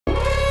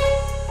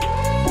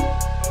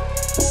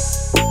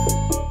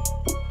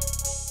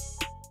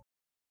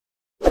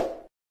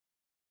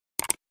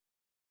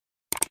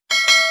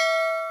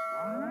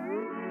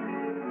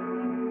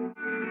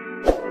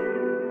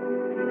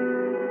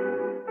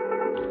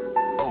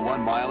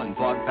1 mile in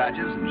fog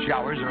patches and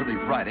showers early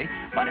Friday,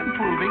 but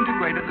improving to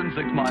greater than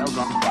 6 miles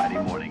on Friday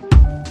morning.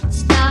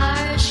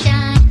 Stars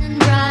shining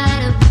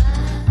bright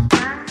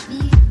above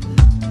you.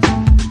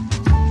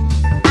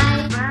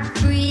 Night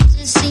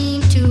breezes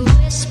seem to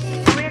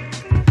whisper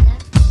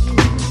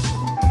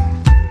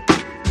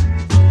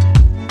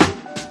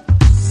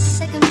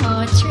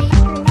sycamore tree.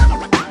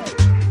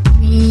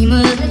 Dream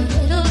a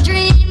little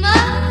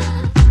dreamer.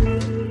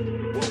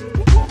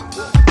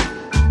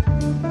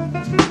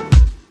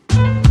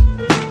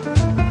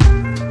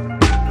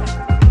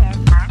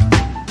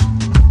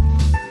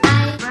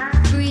 Night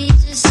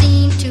breezes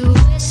seem to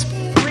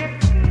whisper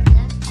that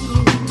you.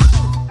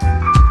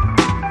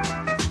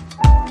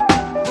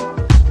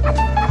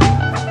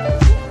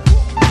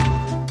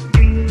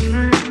 Dream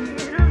a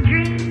little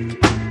dream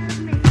of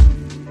me.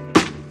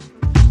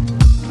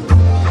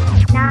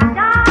 Now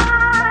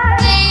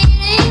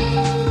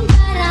waiting,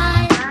 but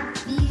I love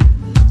you.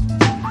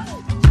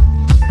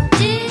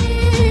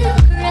 Still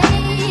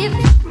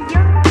craving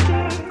your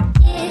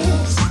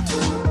kiss.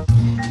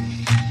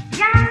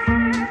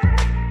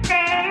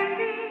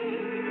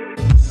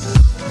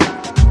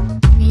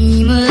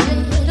 Dream a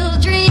little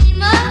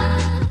dreamer.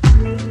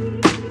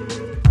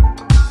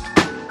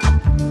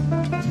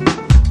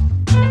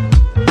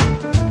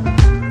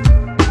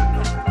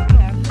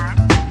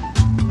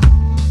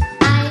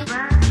 Night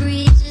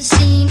breezes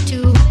seem to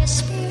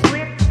whisper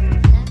that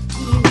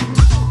you.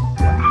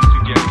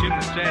 Suggestion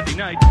that Saturday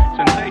night,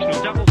 sensational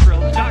double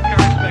thrill stock car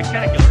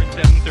spectacular at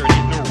 7:30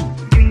 at Norwood.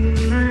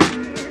 Dream a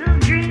little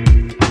dream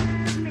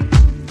of me.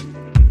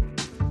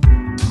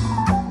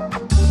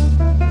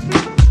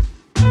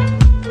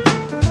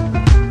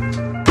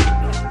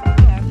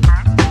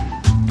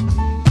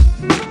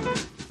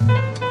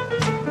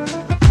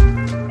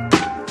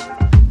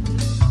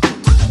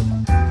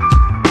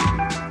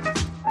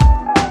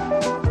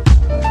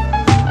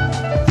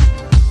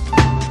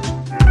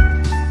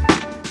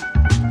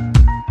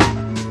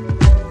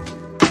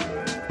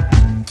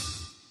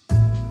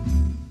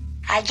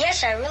 I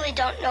guess I really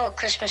don't know what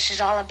Christmas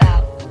is all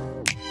about.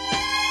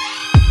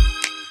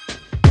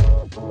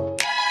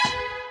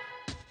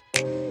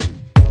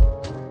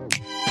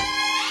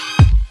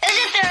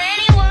 Isn't there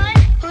anyone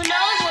who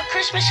knows what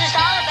Christmas is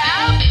all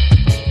about?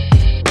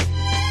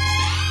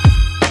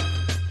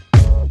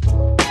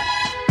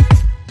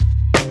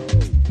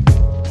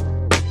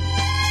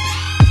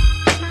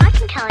 I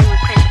can tell you what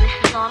Christmas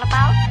is all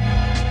about.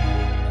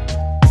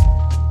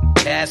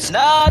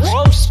 Chestnuts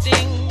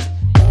roasting,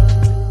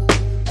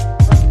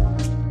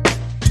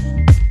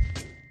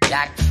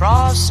 Jack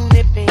Frost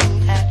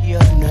nipping at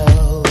your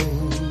nose.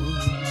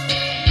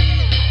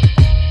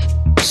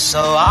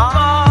 So I'm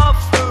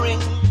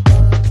offering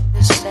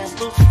this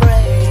simple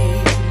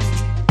phrase.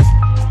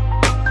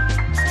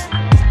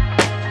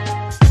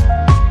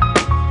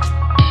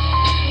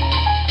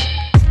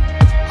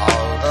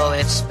 Although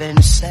it's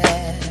been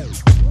said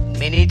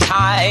many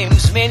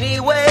times, many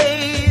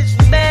ways,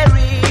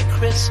 Merry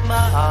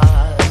Christmas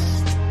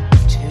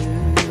to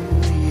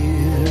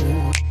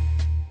you.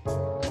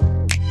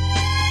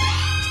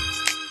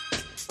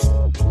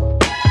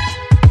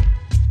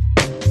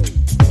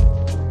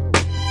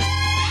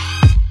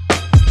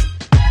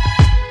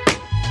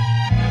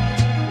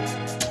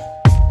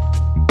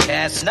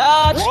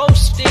 Chestnut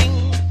roasting,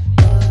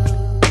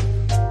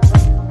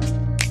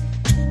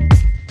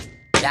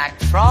 Jack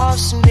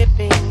Frost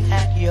nipping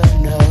at your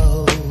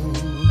nose.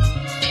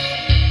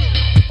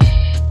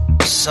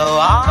 So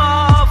I'm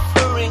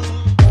offering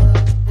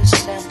this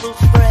simple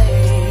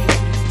phrase.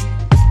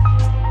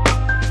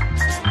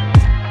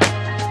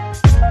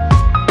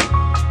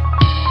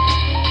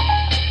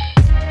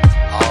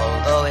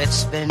 Although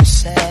it's been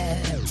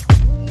said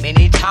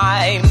many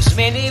times,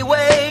 many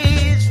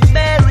ways,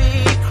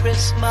 Merry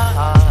Christmas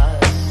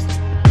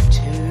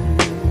to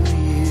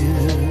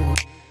you.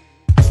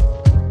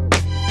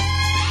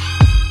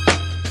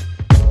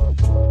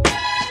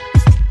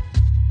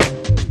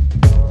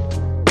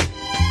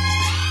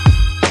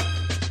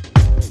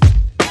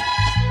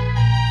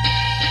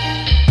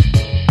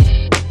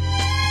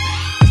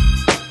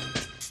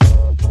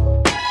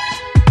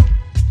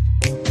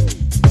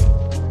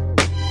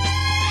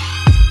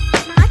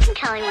 I can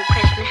tell you what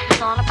Christmas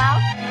is all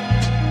about.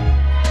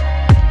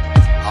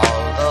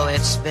 Although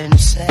it's been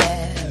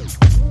said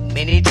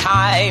many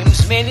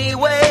times, many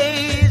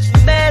ways,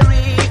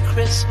 Merry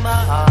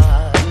Christmas.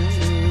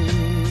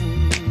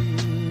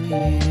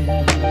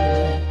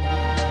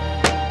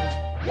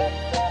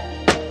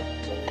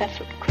 That's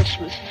what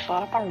Christmas is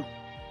all about. I look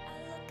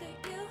at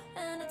you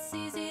and it's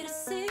easy to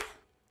see.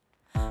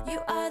 You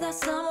are that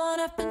someone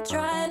I've been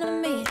trying to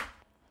meet.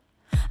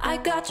 I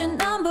got your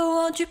number,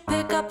 won't you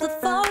pick up the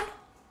phone?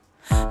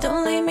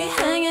 Don't leave me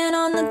hanging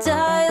on the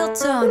dial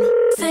tone.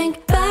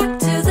 Think back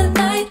to the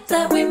night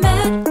that we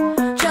met.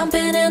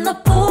 Jumping in the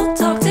pool,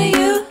 talk to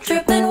you,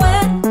 dripping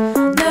wet.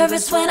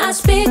 Nervous when I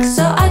speak,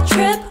 so I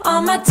trip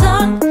on my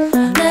tongue.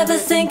 Never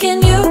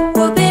thinking you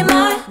would be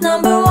my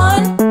number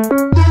one.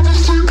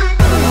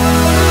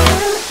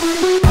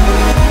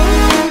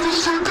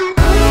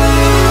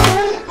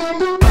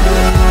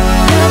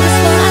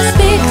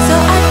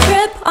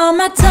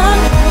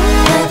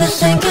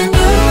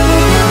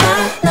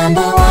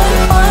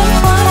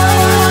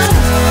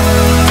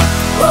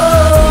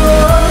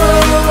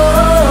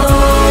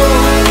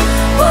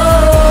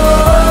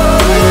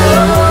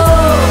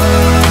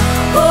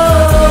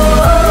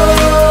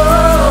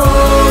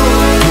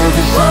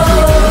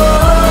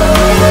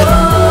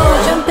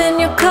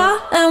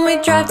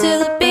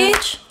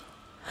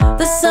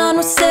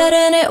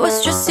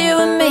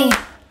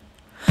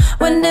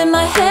 Wind in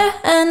my hair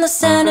and the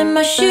sand in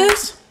my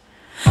shoes.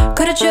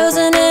 Could've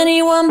chosen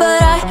anyone,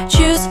 but I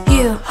choose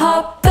you.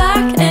 Hop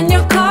back in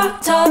your car,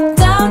 top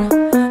down.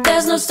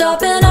 There's no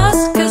stopping us,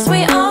 'cause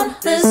we own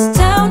this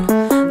town.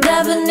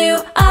 Never knew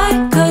I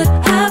could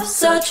have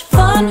such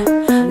fun.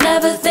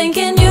 Never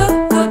thinking you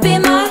would be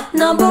my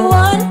number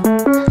one.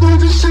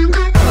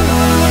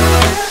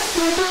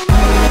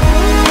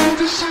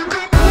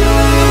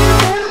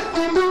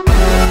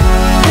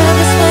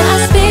 Nervous when I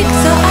speak,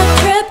 so I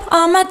trip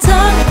on my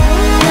tongue.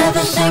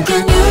 Never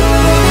thinking you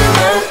would be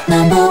my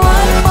number one.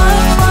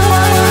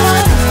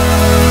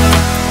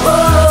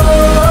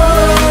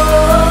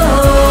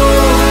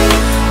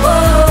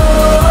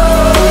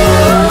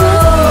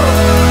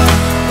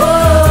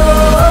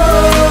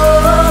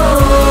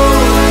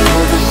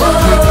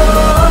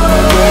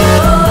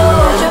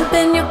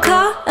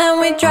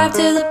 Drive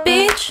to the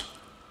beach.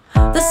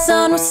 The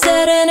sun was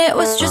setting, it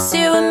was just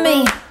you and me.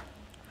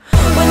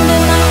 Wind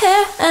in my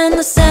hair and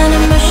the sand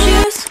in my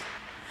shoes.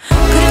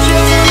 Could've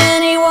chosen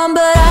anyone,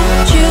 but I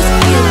choose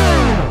you.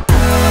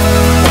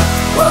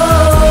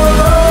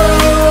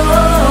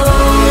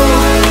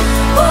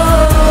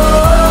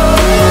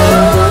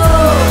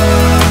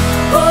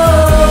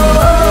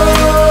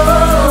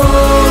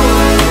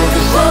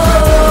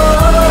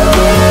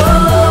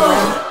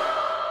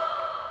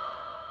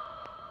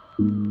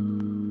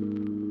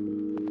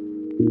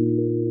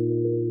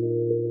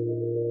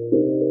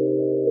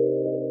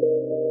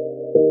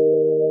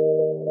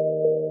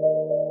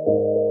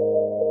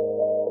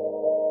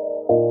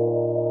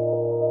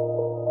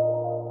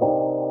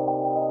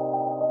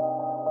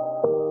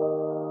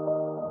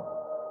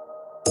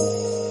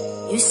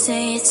 You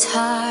say it's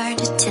hard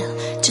to tell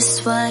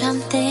just what I'm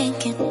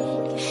thinking.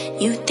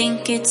 You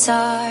think it's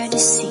hard to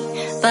see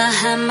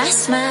behind my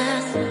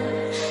smile.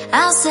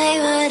 I'll say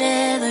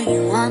whatever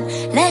you want,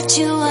 let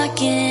you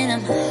walk into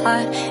my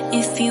heart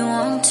if you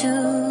want to.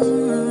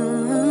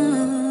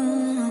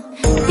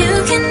 You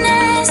can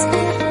ask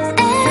me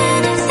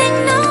anything,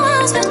 no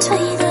walls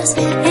between us,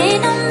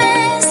 ain't no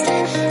mess.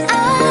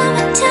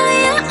 I'ma tell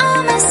you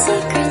all my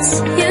secrets.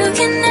 You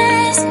can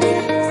ask me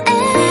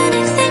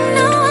anything,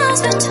 no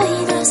walls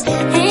between us,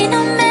 ain't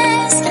no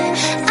mess.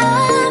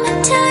 I'ma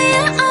tell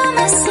you all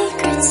my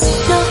secrets.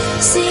 No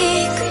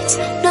secrets,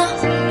 no,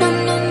 no,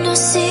 no, no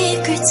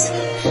secrets.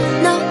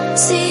 No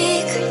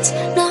secrets,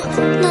 no,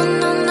 no,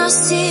 no, no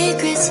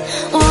secrets.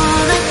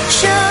 Wanna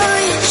show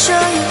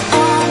you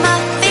all my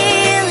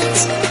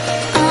feelings.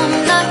 I'm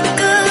not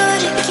good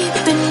at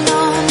keeping no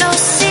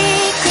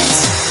secrets.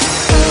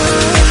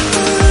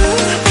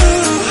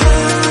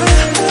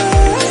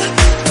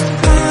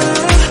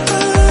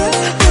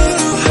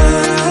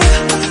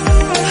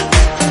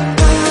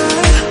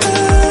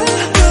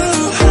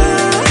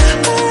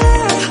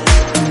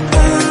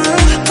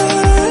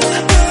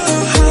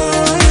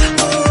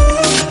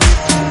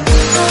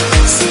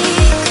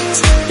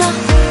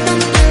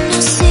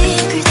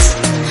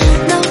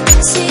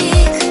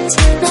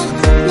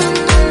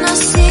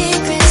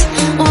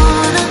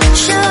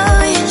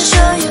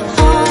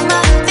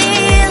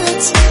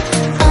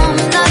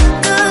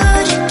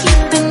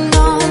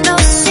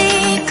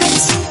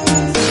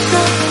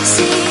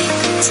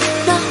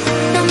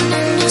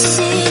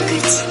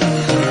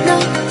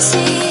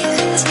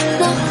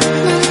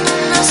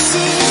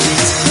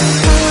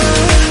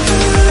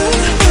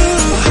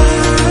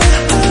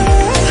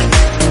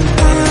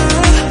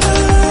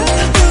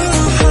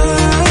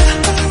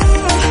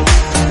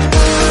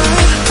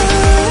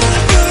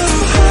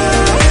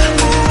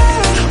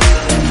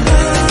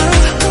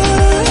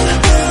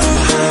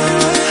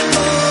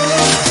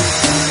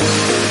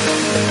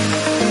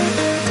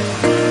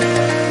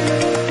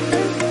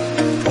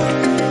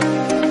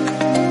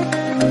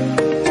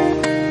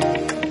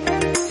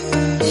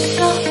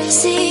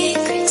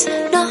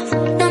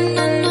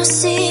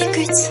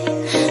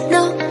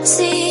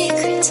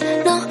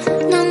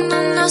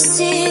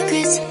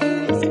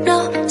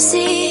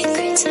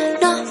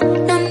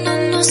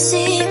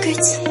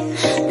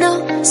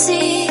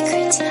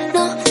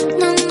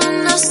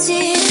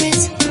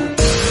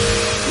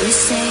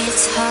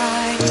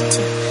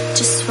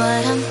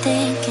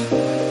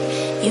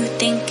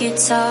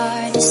 It's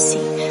hard to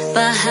see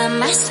behind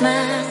my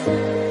smile.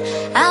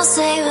 I'll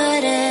say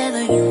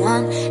whatever you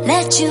want,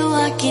 let you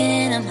walk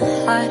into my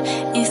heart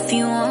if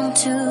you want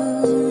to.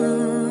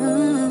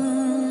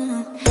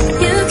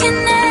 You can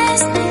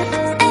ask me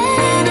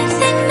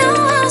anything, no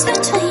walls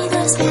between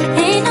us,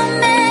 ain't no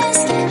mess.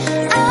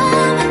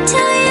 I'ma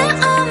tell you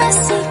all my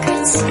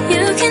secrets.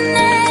 You can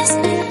ask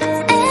me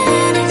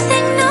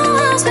anything, no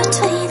walls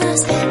between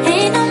us,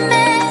 ain't no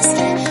mess.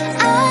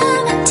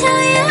 I'ma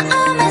tell you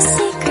all my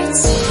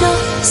secrets. No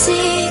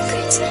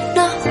secrets,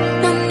 no,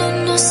 no, no,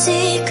 no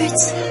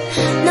secrets.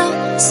 No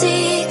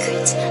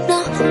secrets, no,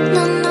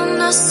 no, no,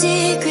 no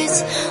secrets.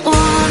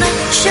 Wanna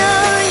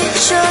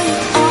show you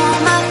all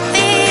my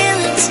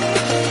feelings.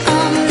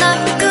 I'm not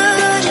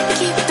good at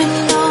keeping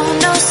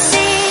no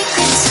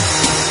secrets.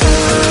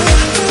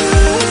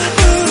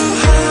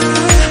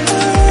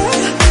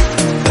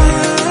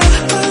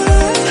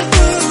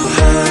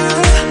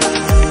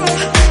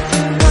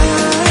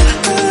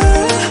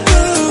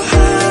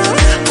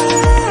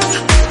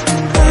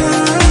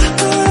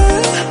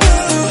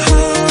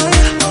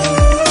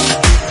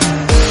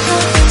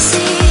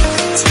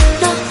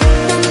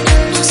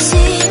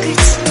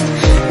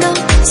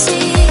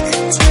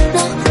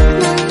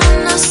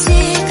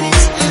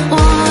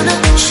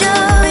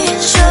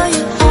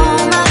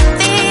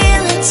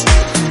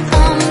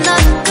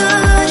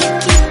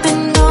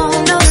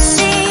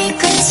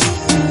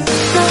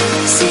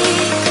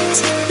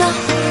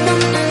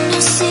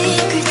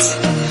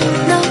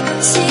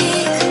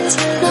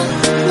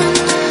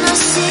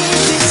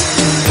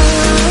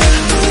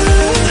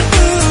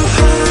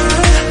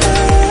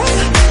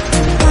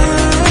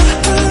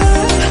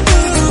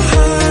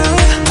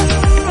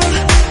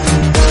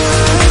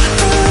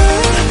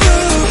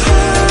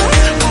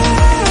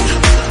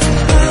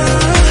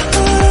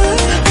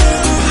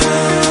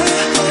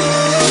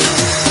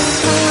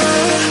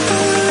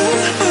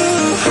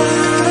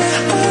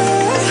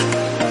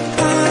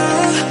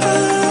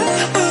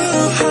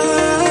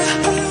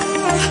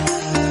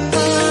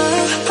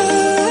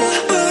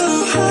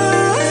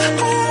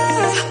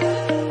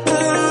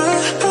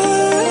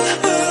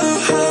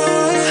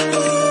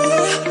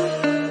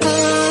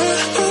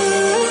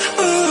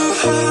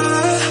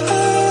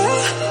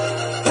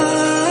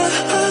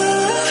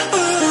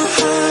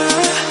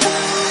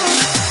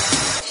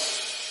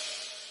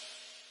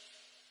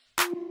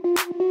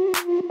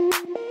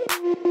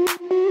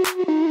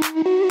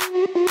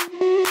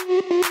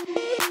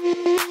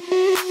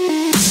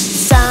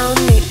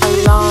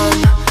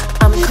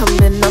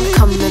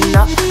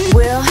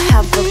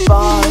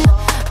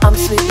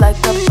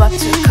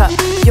 buttercup,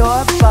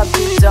 your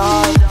Barbie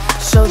doll.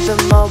 Show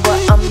them all what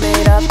I'm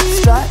made of.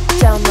 Strut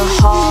down the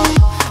hall,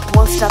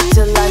 won't stop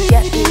till I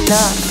get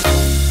enough.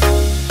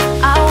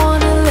 I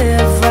wanna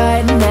live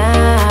right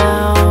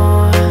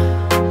now.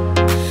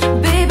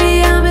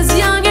 Baby, I'm as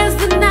young as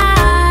the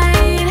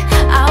night.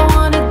 I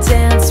wanna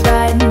dance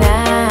right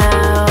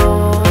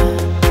now.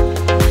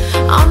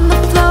 On the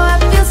floor, I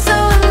feel so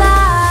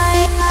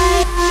alive.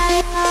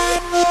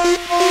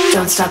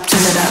 Don't stop,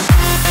 turn it up.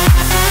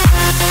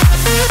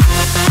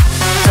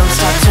 Don't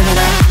stop, turn it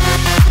up.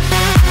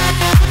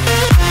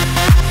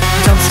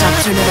 Don't stop,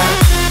 turn it up.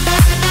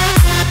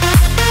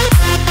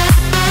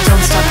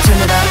 Don't stop,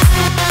 turn it up.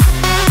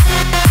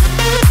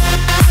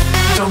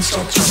 Don't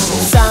stop, turn it up.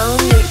 Sound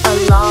the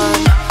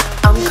alarm.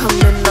 I'm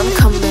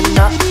coming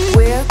up.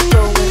 We're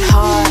going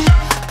hard.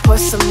 Pour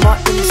some more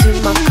into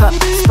my cup.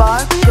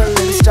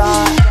 Sparkling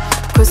star,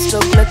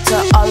 crystal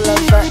glitter all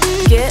over.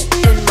 Get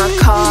in my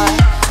car.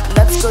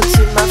 Let's go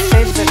to my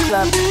favorite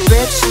club.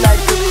 Rich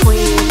like a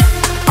queen.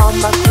 All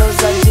my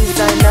clothes are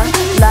designer.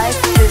 Life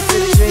is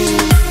a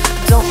dream.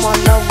 Don't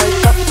wanna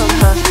wake up from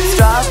her.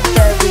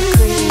 Strawberry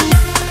cream.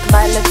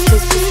 My lips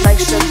taste just like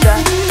sugar.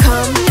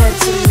 Compared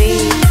to me,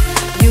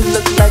 you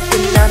look like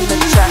an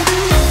amateur.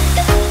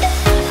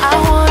 I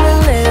wanna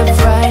live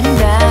right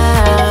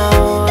now.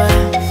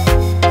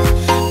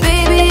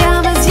 Baby,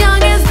 I'm as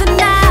young as the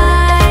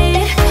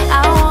night.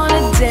 I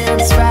wanna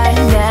dance right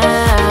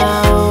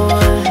now.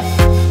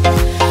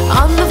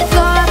 On the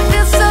floor, I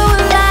feel so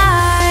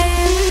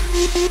alive.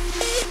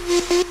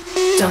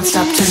 Don't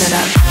stop, turn it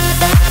up.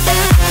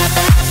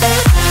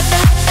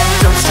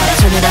 Don't stop,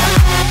 turn it up.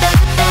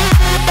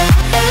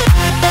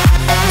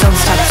 Don't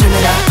stop, turn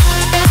it up.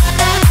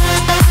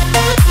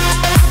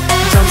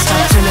 Don't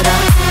stop, turn it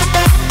up.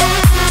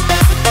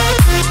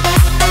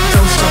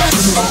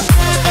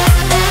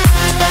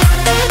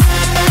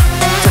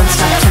 Don't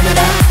stop, turn it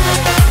up.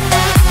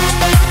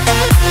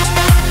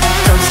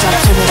 Don't stop,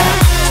 turn it up. Don't stop, turn it up.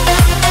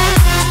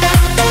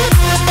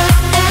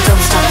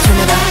 Don't stop, turn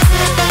it up.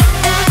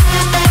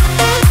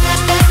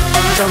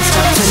 Don't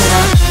stop, turn it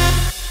up.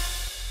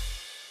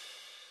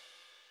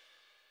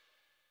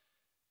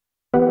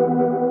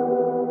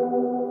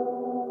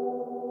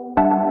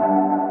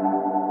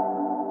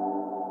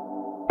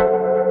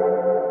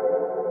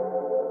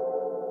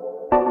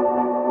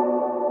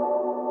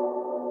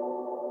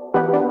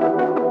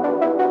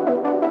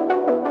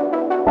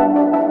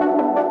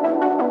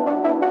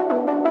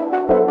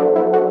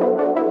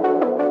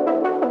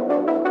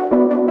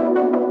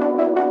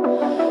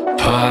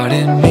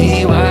 Pardon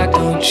me, why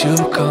don't you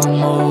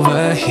come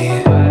over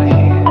here?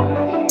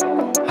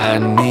 I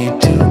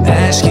need to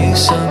ask you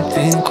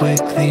something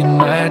quickly,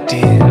 my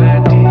dear.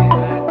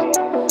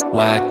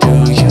 Why do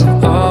you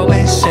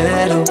always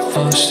settle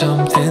for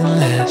something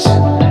less?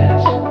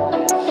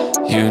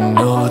 You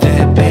know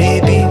that,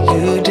 baby,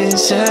 you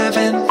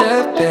deserving the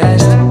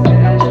best.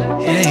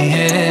 Yeah,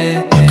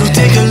 yeah. Go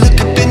take a look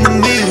up in the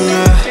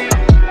mirror.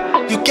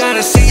 You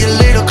gotta see a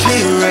little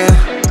clearer.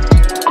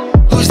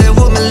 Who's that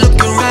woman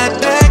looking right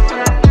back?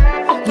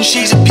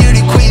 She's a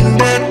beauty queen,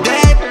 bad,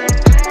 bad.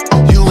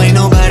 You ain't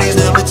nobody's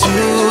number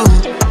two.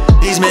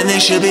 These men, they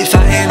should be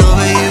fighting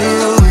over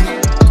you.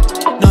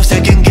 No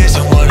second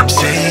guessing what I'm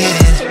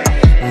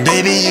saying.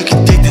 Baby, you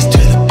can take this to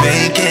the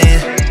bank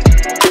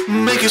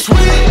and make it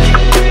sweet.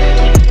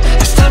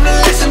 It's time to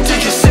listen to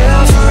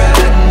yourself right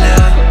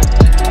now.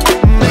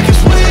 Make it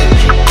sweet.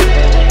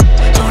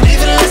 Don't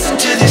even listen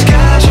to these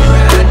guys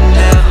right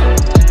now.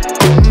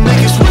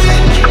 Make it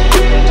sweet.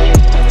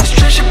 This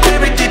treasure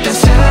buried deep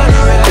inside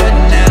right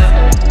now.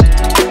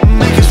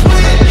 Make it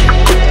sweet.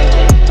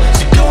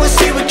 So go and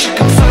see what you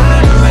can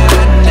find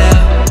right now.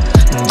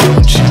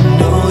 Don't you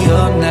know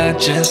you're not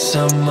just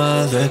some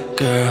other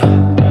girl?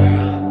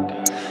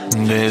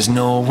 There's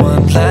no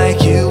one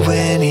like you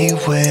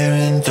anywhere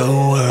in the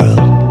world.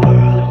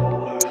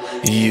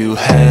 You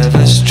have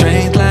a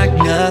strength like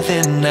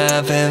nothing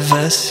I've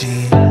ever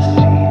seen.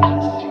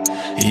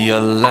 You're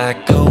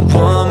like a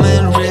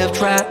woman ripped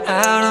right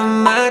out of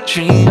my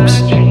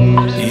dreams.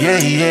 Yeah,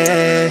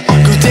 yeah.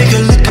 Go take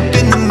a look up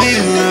in the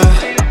mirror.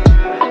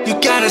 You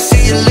gotta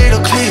see a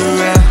little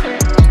clearer.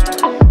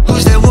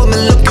 Who's that woman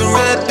looking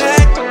right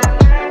back?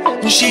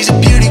 She's a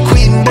beauty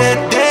queen, bad,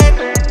 bad.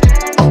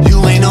 You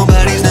ain't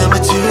nobody's number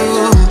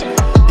two.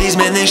 These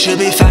men, they should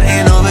be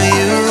fighting over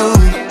you.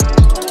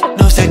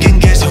 No second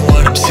guessing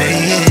what I'm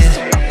saying.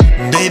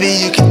 Baby,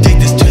 you can take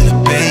this to the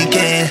bank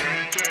and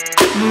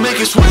make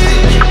it sweet.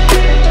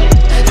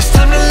 It's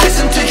time to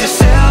listen to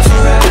yourself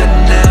right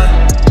now.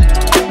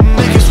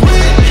 Make it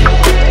sweet.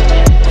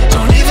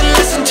 Don't even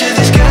listen to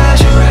these guys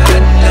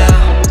right now.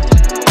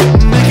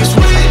 Make it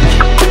sweet.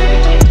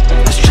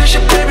 This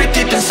treasure buried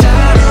deep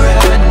inside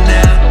right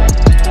now.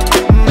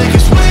 Make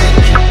it sweet.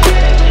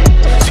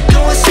 So go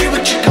and see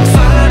what you can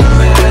find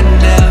right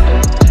now.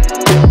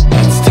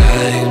 It's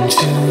time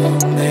to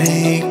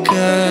make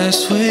a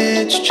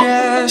switch.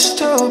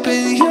 Just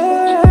open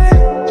your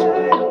eyes.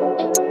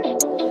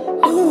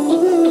 Ooh.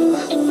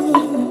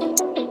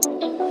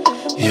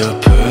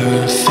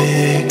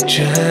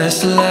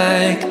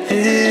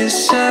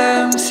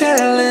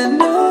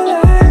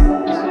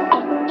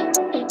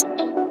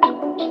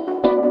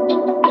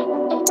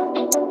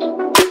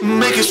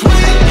 make us win.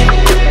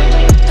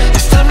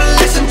 It's time to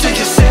listen to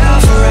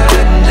yourself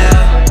right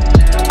now.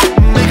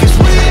 Make us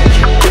win.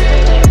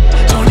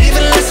 Don't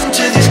even listen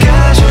to these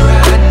guys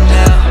right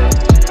now.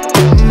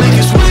 Make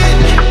us win.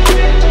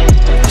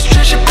 There's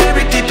treasure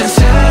buried deep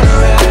inside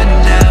right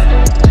now.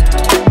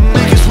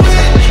 Make us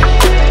win.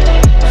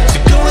 So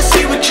go and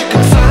see what you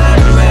can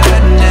find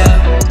right now.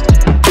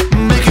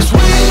 Make us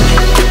win.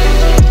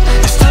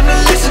 It's time to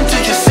listen to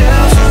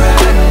yourself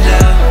right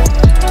now.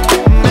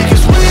 Make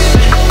us win.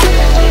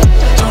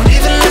 Don't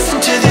even listen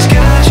to these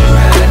guys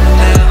right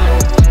now.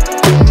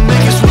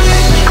 Make us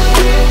win.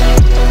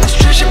 There's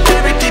treasure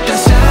buried deep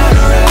inside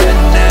right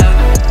now.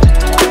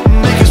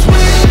 Make us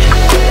win.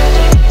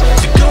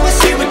 So go and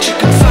see what you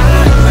can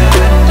find right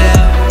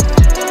now.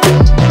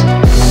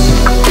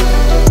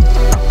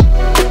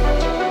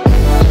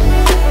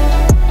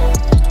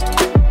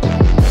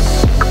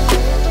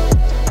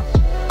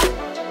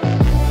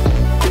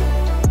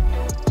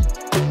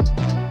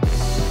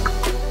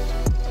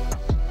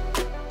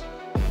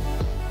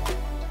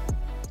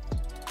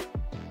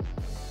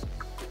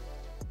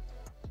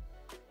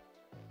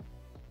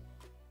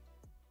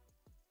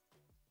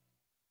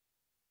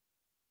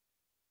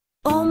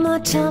 All my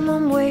time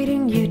I'm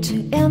waiting you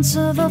to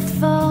answer the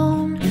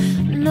phone.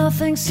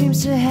 Nothing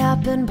seems to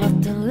happen,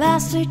 but the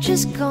last stage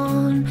is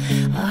gone.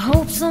 I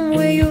hope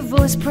somewhere your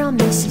voice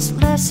promises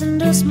less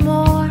and us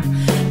more,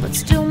 but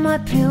still my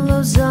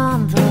pillow's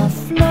on the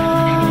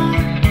floor.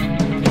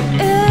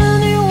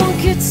 Anyone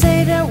could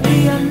say that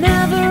we are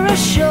never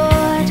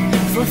assured,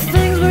 for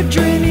things we're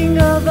dreaming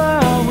of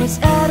are always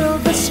out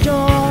of the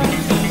store.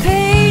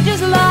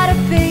 Pages, a lot of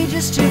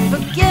pages to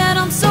forget,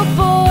 I'm so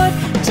bored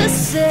to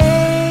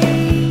say.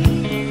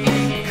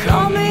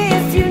 Call me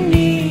if you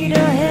need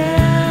a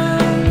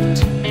hand.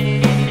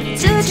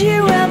 Did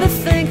you ever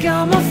think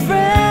I'm a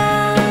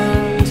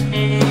friend?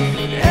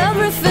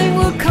 Everything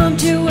will come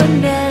to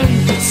an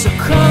end. It's so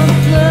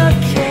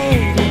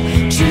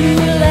complicated to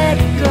let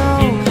go.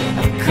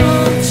 I've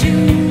come to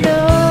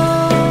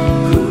know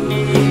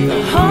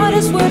the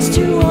hardest words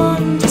to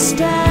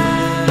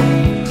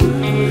understand.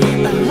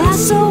 Alas,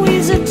 so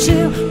easy to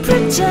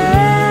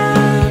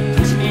pretend,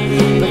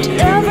 but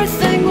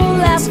everything will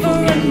last for a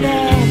night.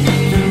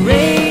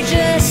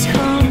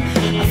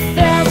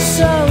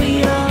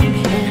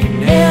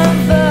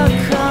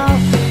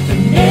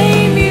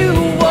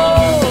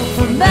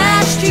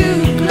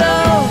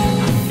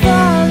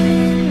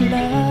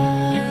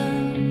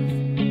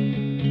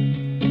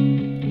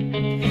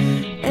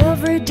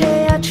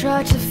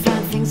 Try to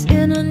find things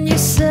in a new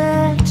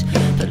set,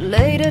 but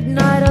late at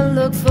night I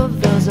look for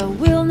those I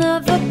will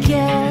never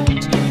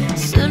get.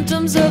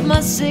 Symptoms of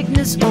my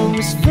sickness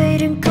always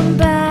fade and come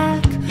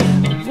back.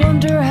 I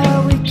wonder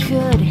how we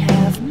could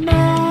have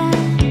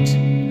met.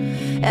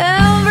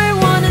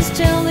 Everyone is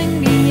telling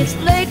me it's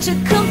late to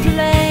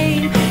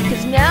complain,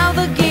 'cause now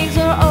the games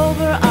are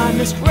over, I'm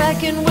just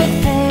wrecking with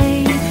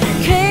pain.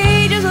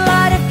 Cages,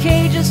 light of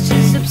cages to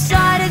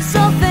subside, it's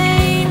so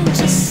vain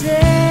to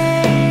say.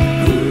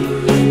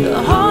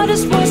 The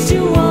hardest words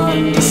to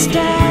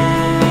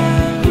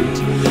understand.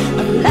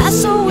 Alas,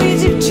 so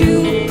easy to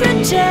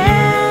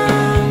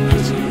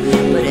pretend,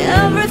 but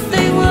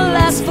everything will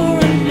last for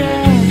a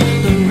night.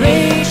 The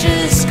rage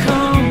has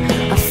come,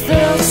 I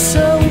felt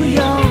so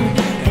young,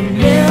 and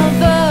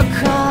never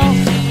called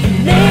the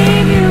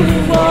name you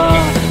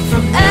wore.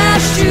 From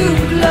ash to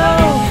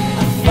glow,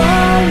 I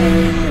fall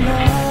in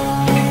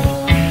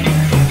love.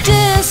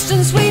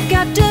 Distance, we've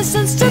got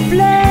distance to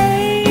blame.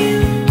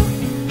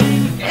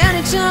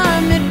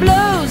 Anytime it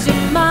blows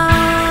your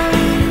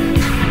mind,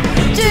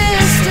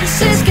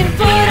 distances can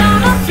put on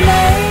a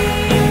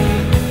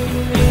flame.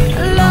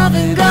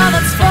 Loving God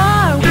that's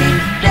far, we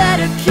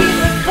better keep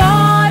it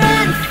apart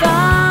and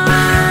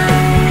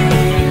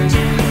find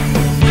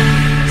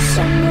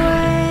some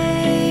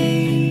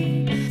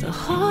way. The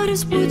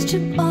hardest words to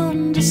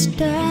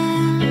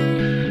understand,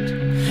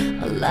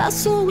 alas,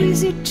 so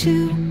easy to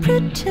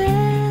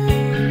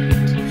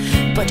pretend,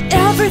 but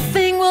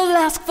everything will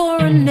last for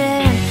an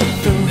end.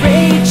 The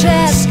rage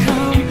has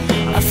come,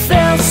 I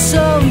felt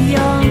so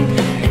young,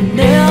 and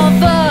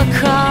never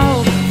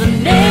called the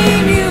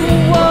name you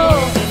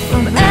wore.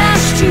 From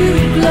ash to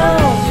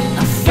glow,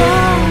 I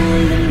fall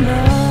in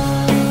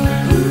love.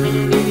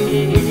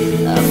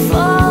 I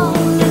fall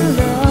in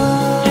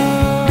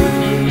love.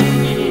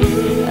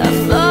 I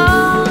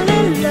fall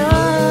in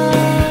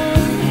love.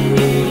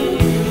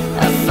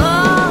 I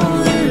fall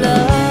in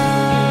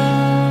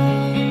love.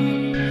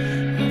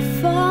 I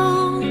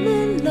fall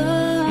in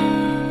love.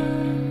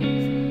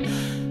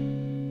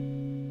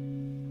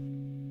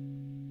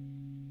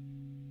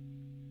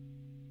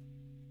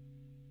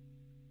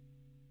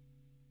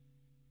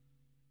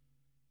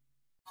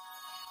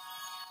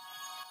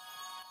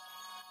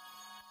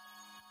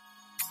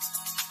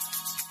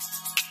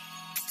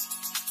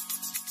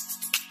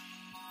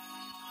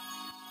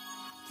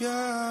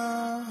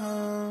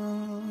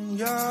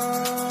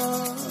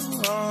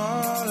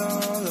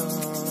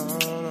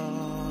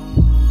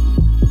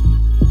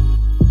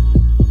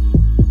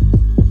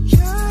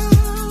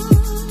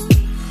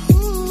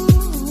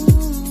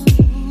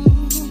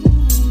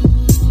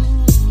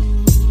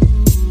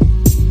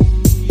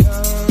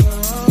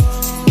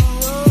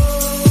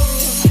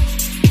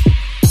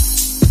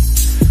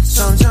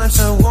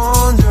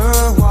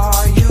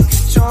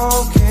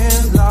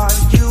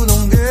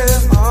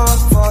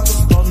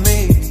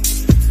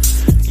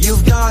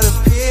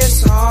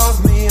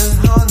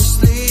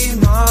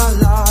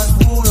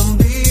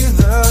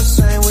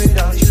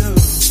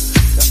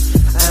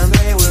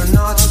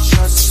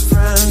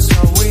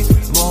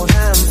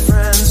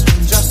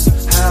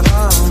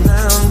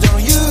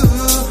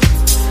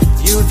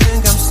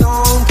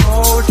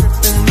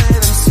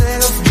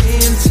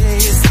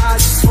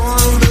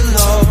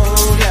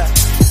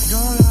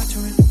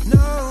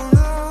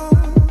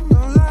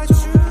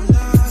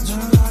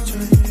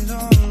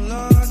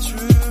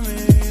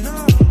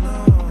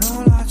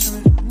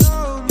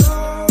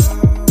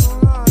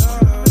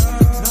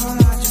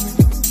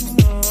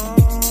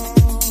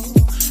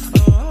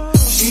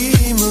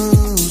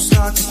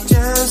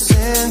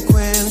 dancing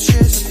queen.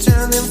 She's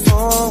attending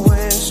for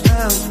wings,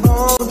 and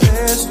all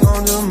this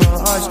under my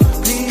eyes.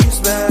 Please,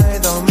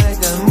 babe, don't make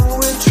that move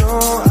with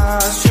your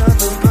eyes. Shut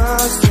the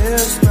past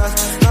is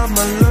past, but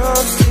my love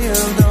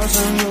still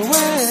doesn't away.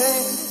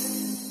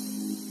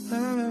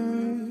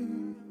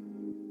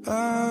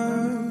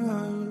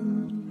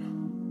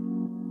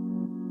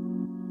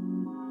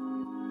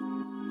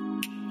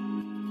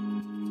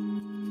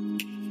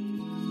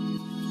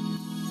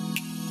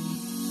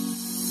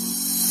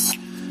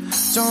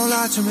 Don't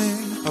lie to me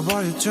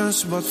about your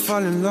turns about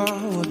falling in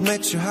love. What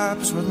makes you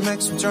happy is what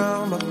makes you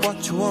drown. But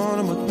what you want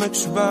and what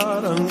makes you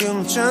bad. And give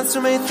me a chance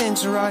to make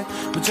things right,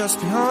 but just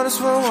be honest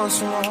for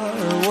once in a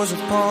while. It was a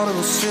part of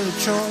a silly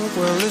joke.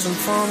 Well, isn't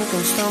fun, it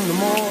can stand no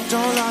more.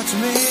 Don't lie to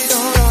me,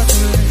 don't lie to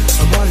me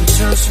about your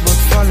turns about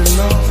falling in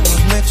love.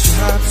 What makes you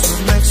happy is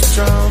what makes you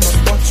drown. But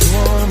what you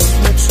want and what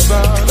makes you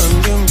bad. And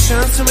give me a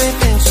chance to make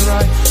things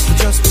right, but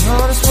just be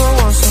honest for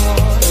once in a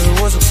while. It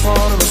was a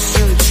part of a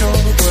silly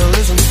joke. Well,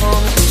 isn't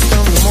fun, it can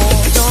stand no more.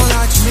 Don't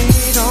lie to me,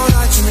 don't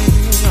lie to me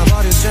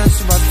about your chance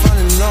about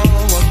falling in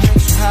love. What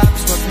makes you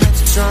happy, what makes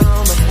you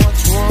drown. But what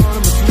you want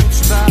and what makes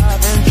you bad.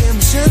 And give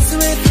me a chance to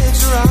make things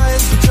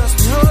right, but just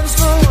be honest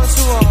for once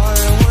in a while.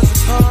 It was a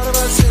part of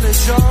a silly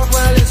joke.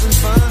 Well, isn't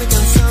fun, it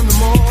can stand no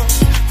more.